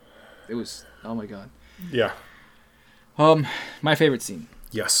was, oh my god. Yeah. My favorite scene.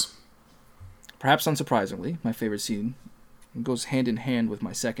 Yes. Perhaps unsurprisingly, my favorite scene goes hand in hand with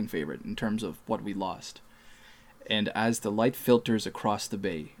my second favorite in terms of what we lost. And as the light filters across the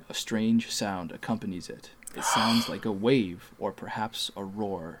bay, a strange sound accompanies it. It sounds like a wave, or perhaps a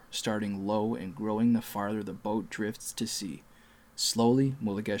roar, starting low and growing the farther the boat drifts to sea. Slowly,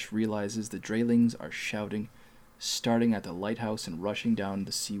 Mulagesh realizes the Draylings are shouting, starting at the lighthouse and rushing down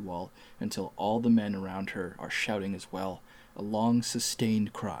the seawall until all the men around her are shouting as well, a long,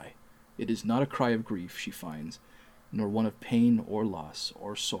 sustained cry. It is not a cry of grief, she finds, nor one of pain or loss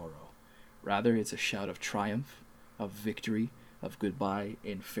or sorrow. Rather, it's a shout of triumph, of victory, of goodbye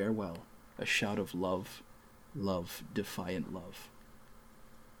and farewell, a shout of love, love, defiant love.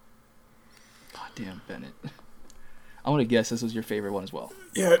 God damn, Bennett. I want to guess this was your favorite one as well.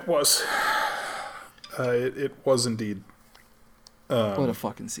 Yeah, it was. It was indeed. What a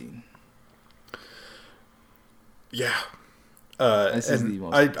fucking scene. Yeah. This is the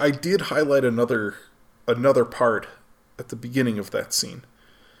most... I did highlight another part at the beginning of that scene.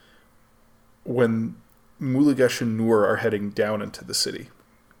 When Mulagesh and Noor are heading down into the city.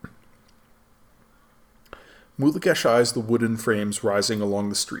 Mulagesh eyes the wooden frames rising along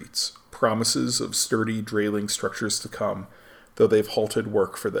the streets, promises of sturdy Drayling structures to come, though they've halted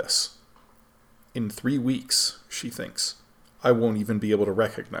work for this. In 3 weeks, she thinks, I won't even be able to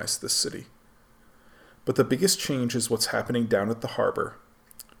recognize this city. But the biggest change is what's happening down at the harbor,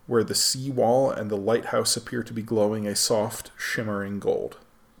 where the seawall and the lighthouse appear to be glowing a soft, shimmering gold.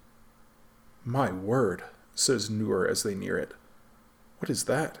 My word, says Noor as they near it. What is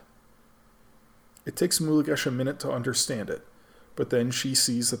that? It takes Mulagesh a minute to understand it, but then she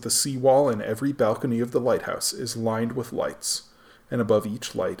sees that the seawall and every balcony of the lighthouse is lined with lights, and above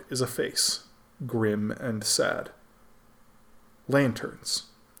each light is a face, grim and sad. Lanterns,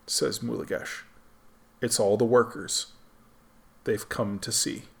 says Mulagesh. It's all the workers. They've come to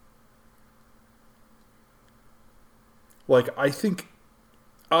see. Like, I think,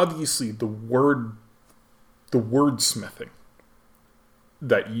 obviously, the wordsmithing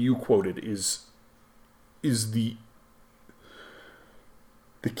that you quoted is the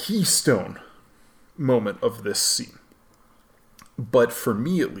keystone moment of this scene. But for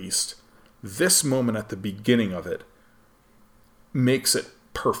me, at least, this moment at the beginning of it makes it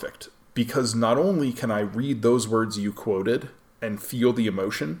perfect. Because not only can I read those words you quoted and feel the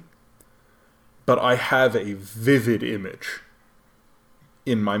emotion, but I have a vivid image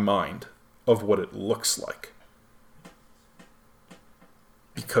in my mind of what it looks like.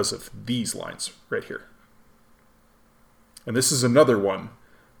 Because of these lines right here. And this is another one,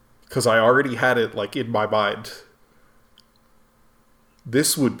 because I already had it like in my mind.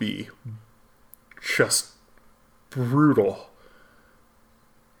 This would be just brutal.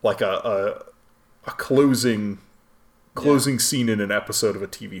 Like a closing scene in an episode of a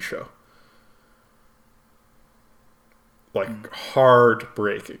TV show. Like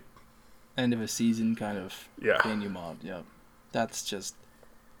heartbreaking. End of a season kind of denouement. Yeah. That's just...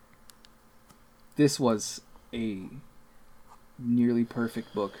 This was a nearly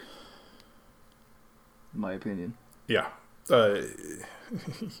perfect book, in my opinion. Yeah.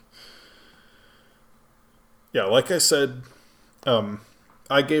 Yeah, like I said,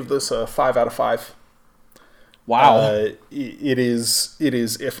 I gave this a 5 out of 5. Wow. It is,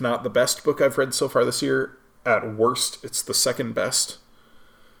 if not the best book I've read so far this year. At worst, it's the second best.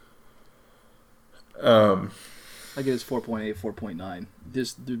 I give this 4.8, 4.9.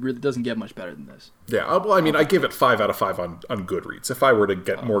 This really doesn't get much better than this. Yeah, well, I mean, I give it 5 out of 5 on Goodreads. If I were to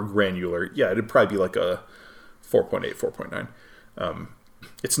get more granular, yeah, it'd probably be like a 4.8, 4.9.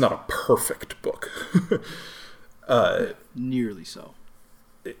 It's not a perfect book. Nearly so.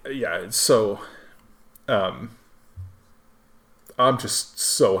 Yeah, so I'm just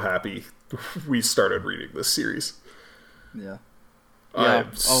so happy we started reading this series. Yeah.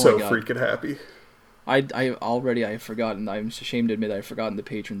 I'm so freaking happy. I already have forgotten. I'm ashamed to admit I've forgotten the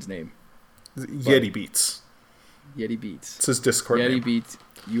patron's name. Yeti Beats. Yeti Beats. It's his Discord Yeti name. Beats.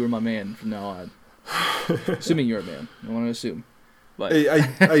 You are my man from now on. Assuming you're a man. I want to assume. But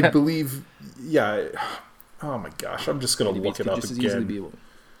I believe, yeah. Oh my gosh, I'm just going to look it up just again. As easily be able.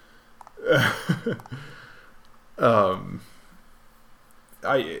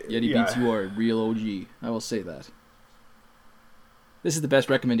 Yeti Beats, you are a real OG. I will say that. This is the best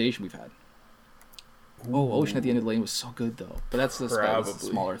recommendation we've had. Oh, Ocean at the End of the Lane was so good though. But that's the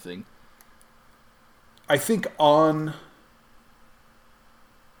smaller thing. I think on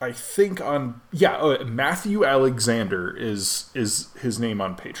Matthew Alexander is his name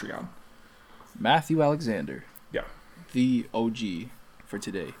on Patreon. Matthew Alexander. Yeah. The OG for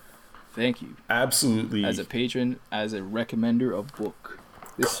today. Thank you. Absolutely. As a patron, as a recommender of book.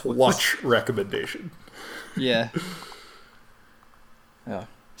 Clutch recommendation. Yeah. Yeah.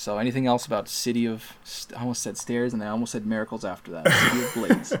 So anything else about City of... I almost said Stairs and I almost said Miracles after that. City of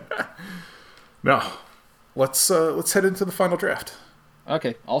Blades. No. Let's head into the final draft.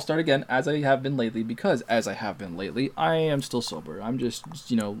 Okay, I'll start again as I have been lately because as I have been lately, I am still sober. I'm just,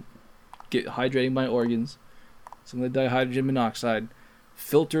 hydrating my organs. Some of the dihydrogen monoxide.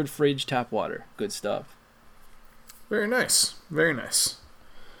 Filtered fridge tap water. Good stuff. Very nice. Very nice.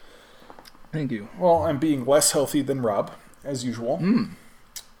 Thank you. Well, I'm being less healthy than Rob, as usual.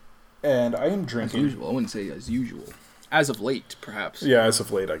 And I am drinking... As usual. I wouldn't say as usual. As of late, perhaps. Yeah, as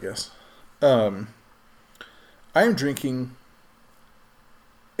of late, I guess. I am drinking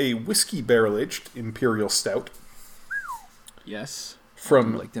a whiskey barrel-aged Imperial Stout. Yes.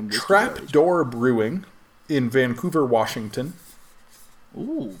 From Trapdoor Brewing in Vancouver, Washington.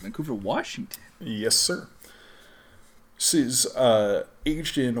 Ooh, Vancouver, Washington. Yes, sir. This is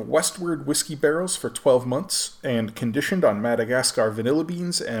aged in Westward whiskey barrels for 12 months and conditioned on Madagascar vanilla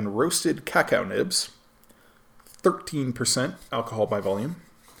beans and roasted cacao nibs. 13% alcohol by volume.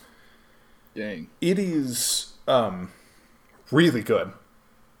 Dang. It is really good.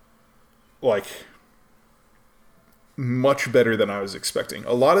 Like, much better than I was expecting.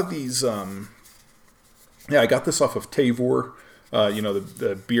 A lot of these... I got this off of Tavour,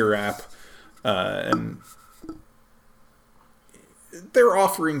 the beer app, and their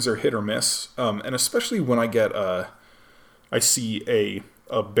offerings are hit or miss, and especially when I see a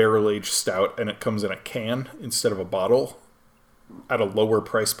barrel-aged stout and it comes in a can instead of a bottle at a lower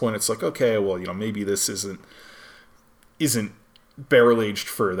price point, it's like, okay, well, maybe this isn't barrel-aged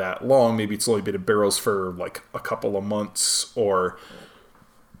for that long. Maybe it's only been in barrels for like a couple of months, or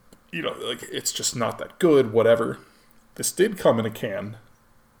it's just not that good, whatever. This did come in a can.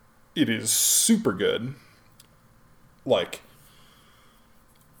 It is super good. Like,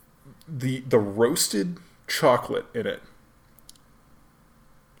 the roasted chocolate in it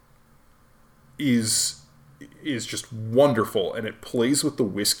is just wonderful, and it plays with the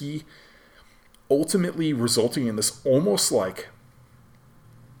whiskey, ultimately resulting in this almost like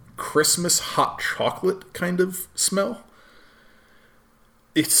Christmas hot chocolate kind of smell.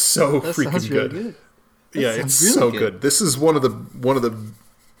 It's so that freaking good. Really good. Yeah, it's really so good. This is one of the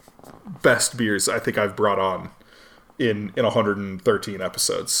best beers I think I've brought on in 113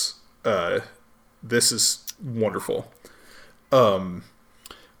 episodes. This is wonderful.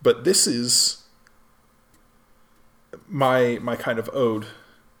 But this is my kind of ode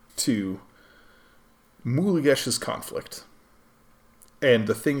to Mulugesh's conflict and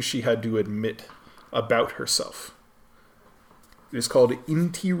the things she had to admit about herself. It is called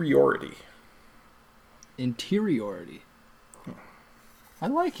interiority. Interiority. I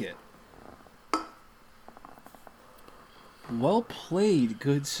like it. Well played,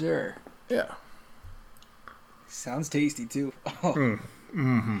 good sir. Yeah. Sounds tasty, too. Oh.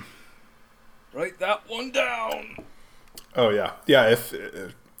 Write that one down. Oh, yeah. Yeah,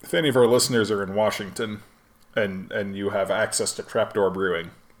 if any of our listeners are in Washington and you have access to Trapdoor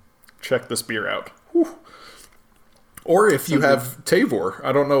Brewing, check this beer out. Whew. Or if you have Tavour.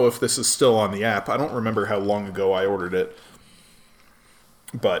 I don't know if this is still on the app. I don't remember how long ago I ordered it.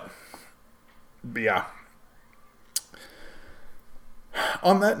 But yeah.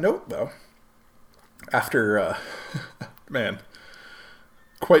 On that note, though, after,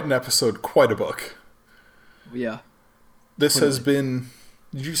 quite an episode, quite a book. Yeah. This has been,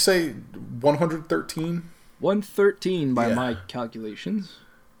 did you say 113? 113 by my calculations.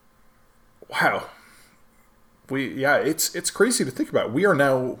 Wow. It's crazy to think about. We are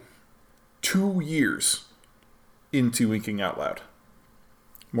now 2 years into Inking Out Loud.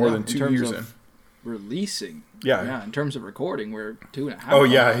 More than 2 years in. Releasing. Yeah. In terms of recording, we're 2.5. Oh,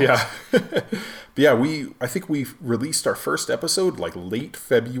 yeah. But yeah, I think we released our first episode like late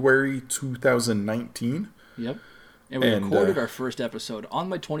February 2019. Yep. And we recorded our first episode on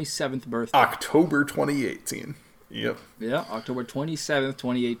my 27th birthday. October 2018. Yep. Yeah, October 27th,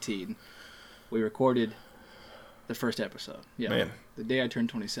 2018. We recorded the first episode. Yeah. Man. The day I turned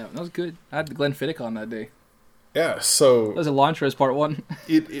 27. That was good. I had the Glenfiddich on that day. Yeah, so... That was a launch for us, part one.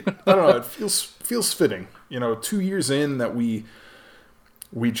 I don't know, it feels fitting. 2 years in that we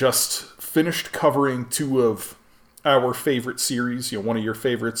just finished covering two of our favorite series, one of your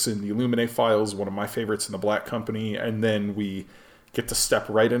favorites in the Illuminae Files, one of my favorites in the Black Company, and then we get to step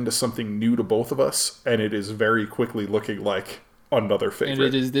right into something new to both of us, and it is very quickly looking like another favorite. And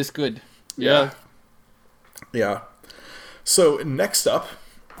it is this good. Yeah. So next up,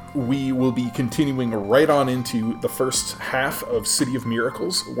 we will be continuing right on into the first half of City of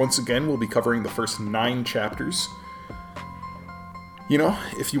Miracles. Once again, we'll be covering the first 9 chapters.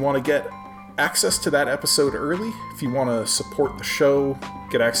 If you want to get access to that episode early, if you want to support the show,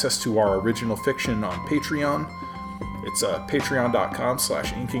 get access to our original fiction on Patreon, it's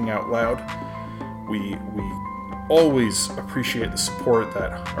patreon.com/inkingoutloud. We always appreciate the support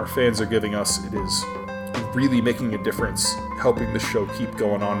that our fans are giving us. It is really making a difference, helping the show keep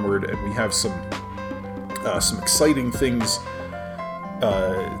going onward, and we have some exciting things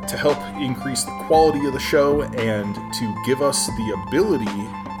to help increase the quality of the show and to give us the ability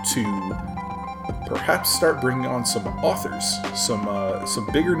to perhaps start bringing on some authors, some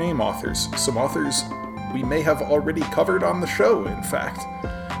bigger name authors, some authors we may have already covered on the show, in fact,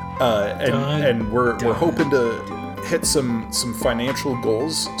 and we're hoping to hit some financial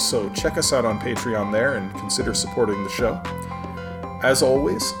goals. So check us out on Patreon there and consider supporting the show. As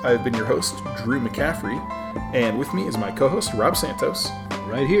always, I've been your host, Drew McCaffrey, and with me is my co-host, Rob Santos.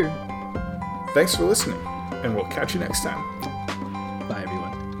 Right here. Thanks for listening, and we'll catch you next time.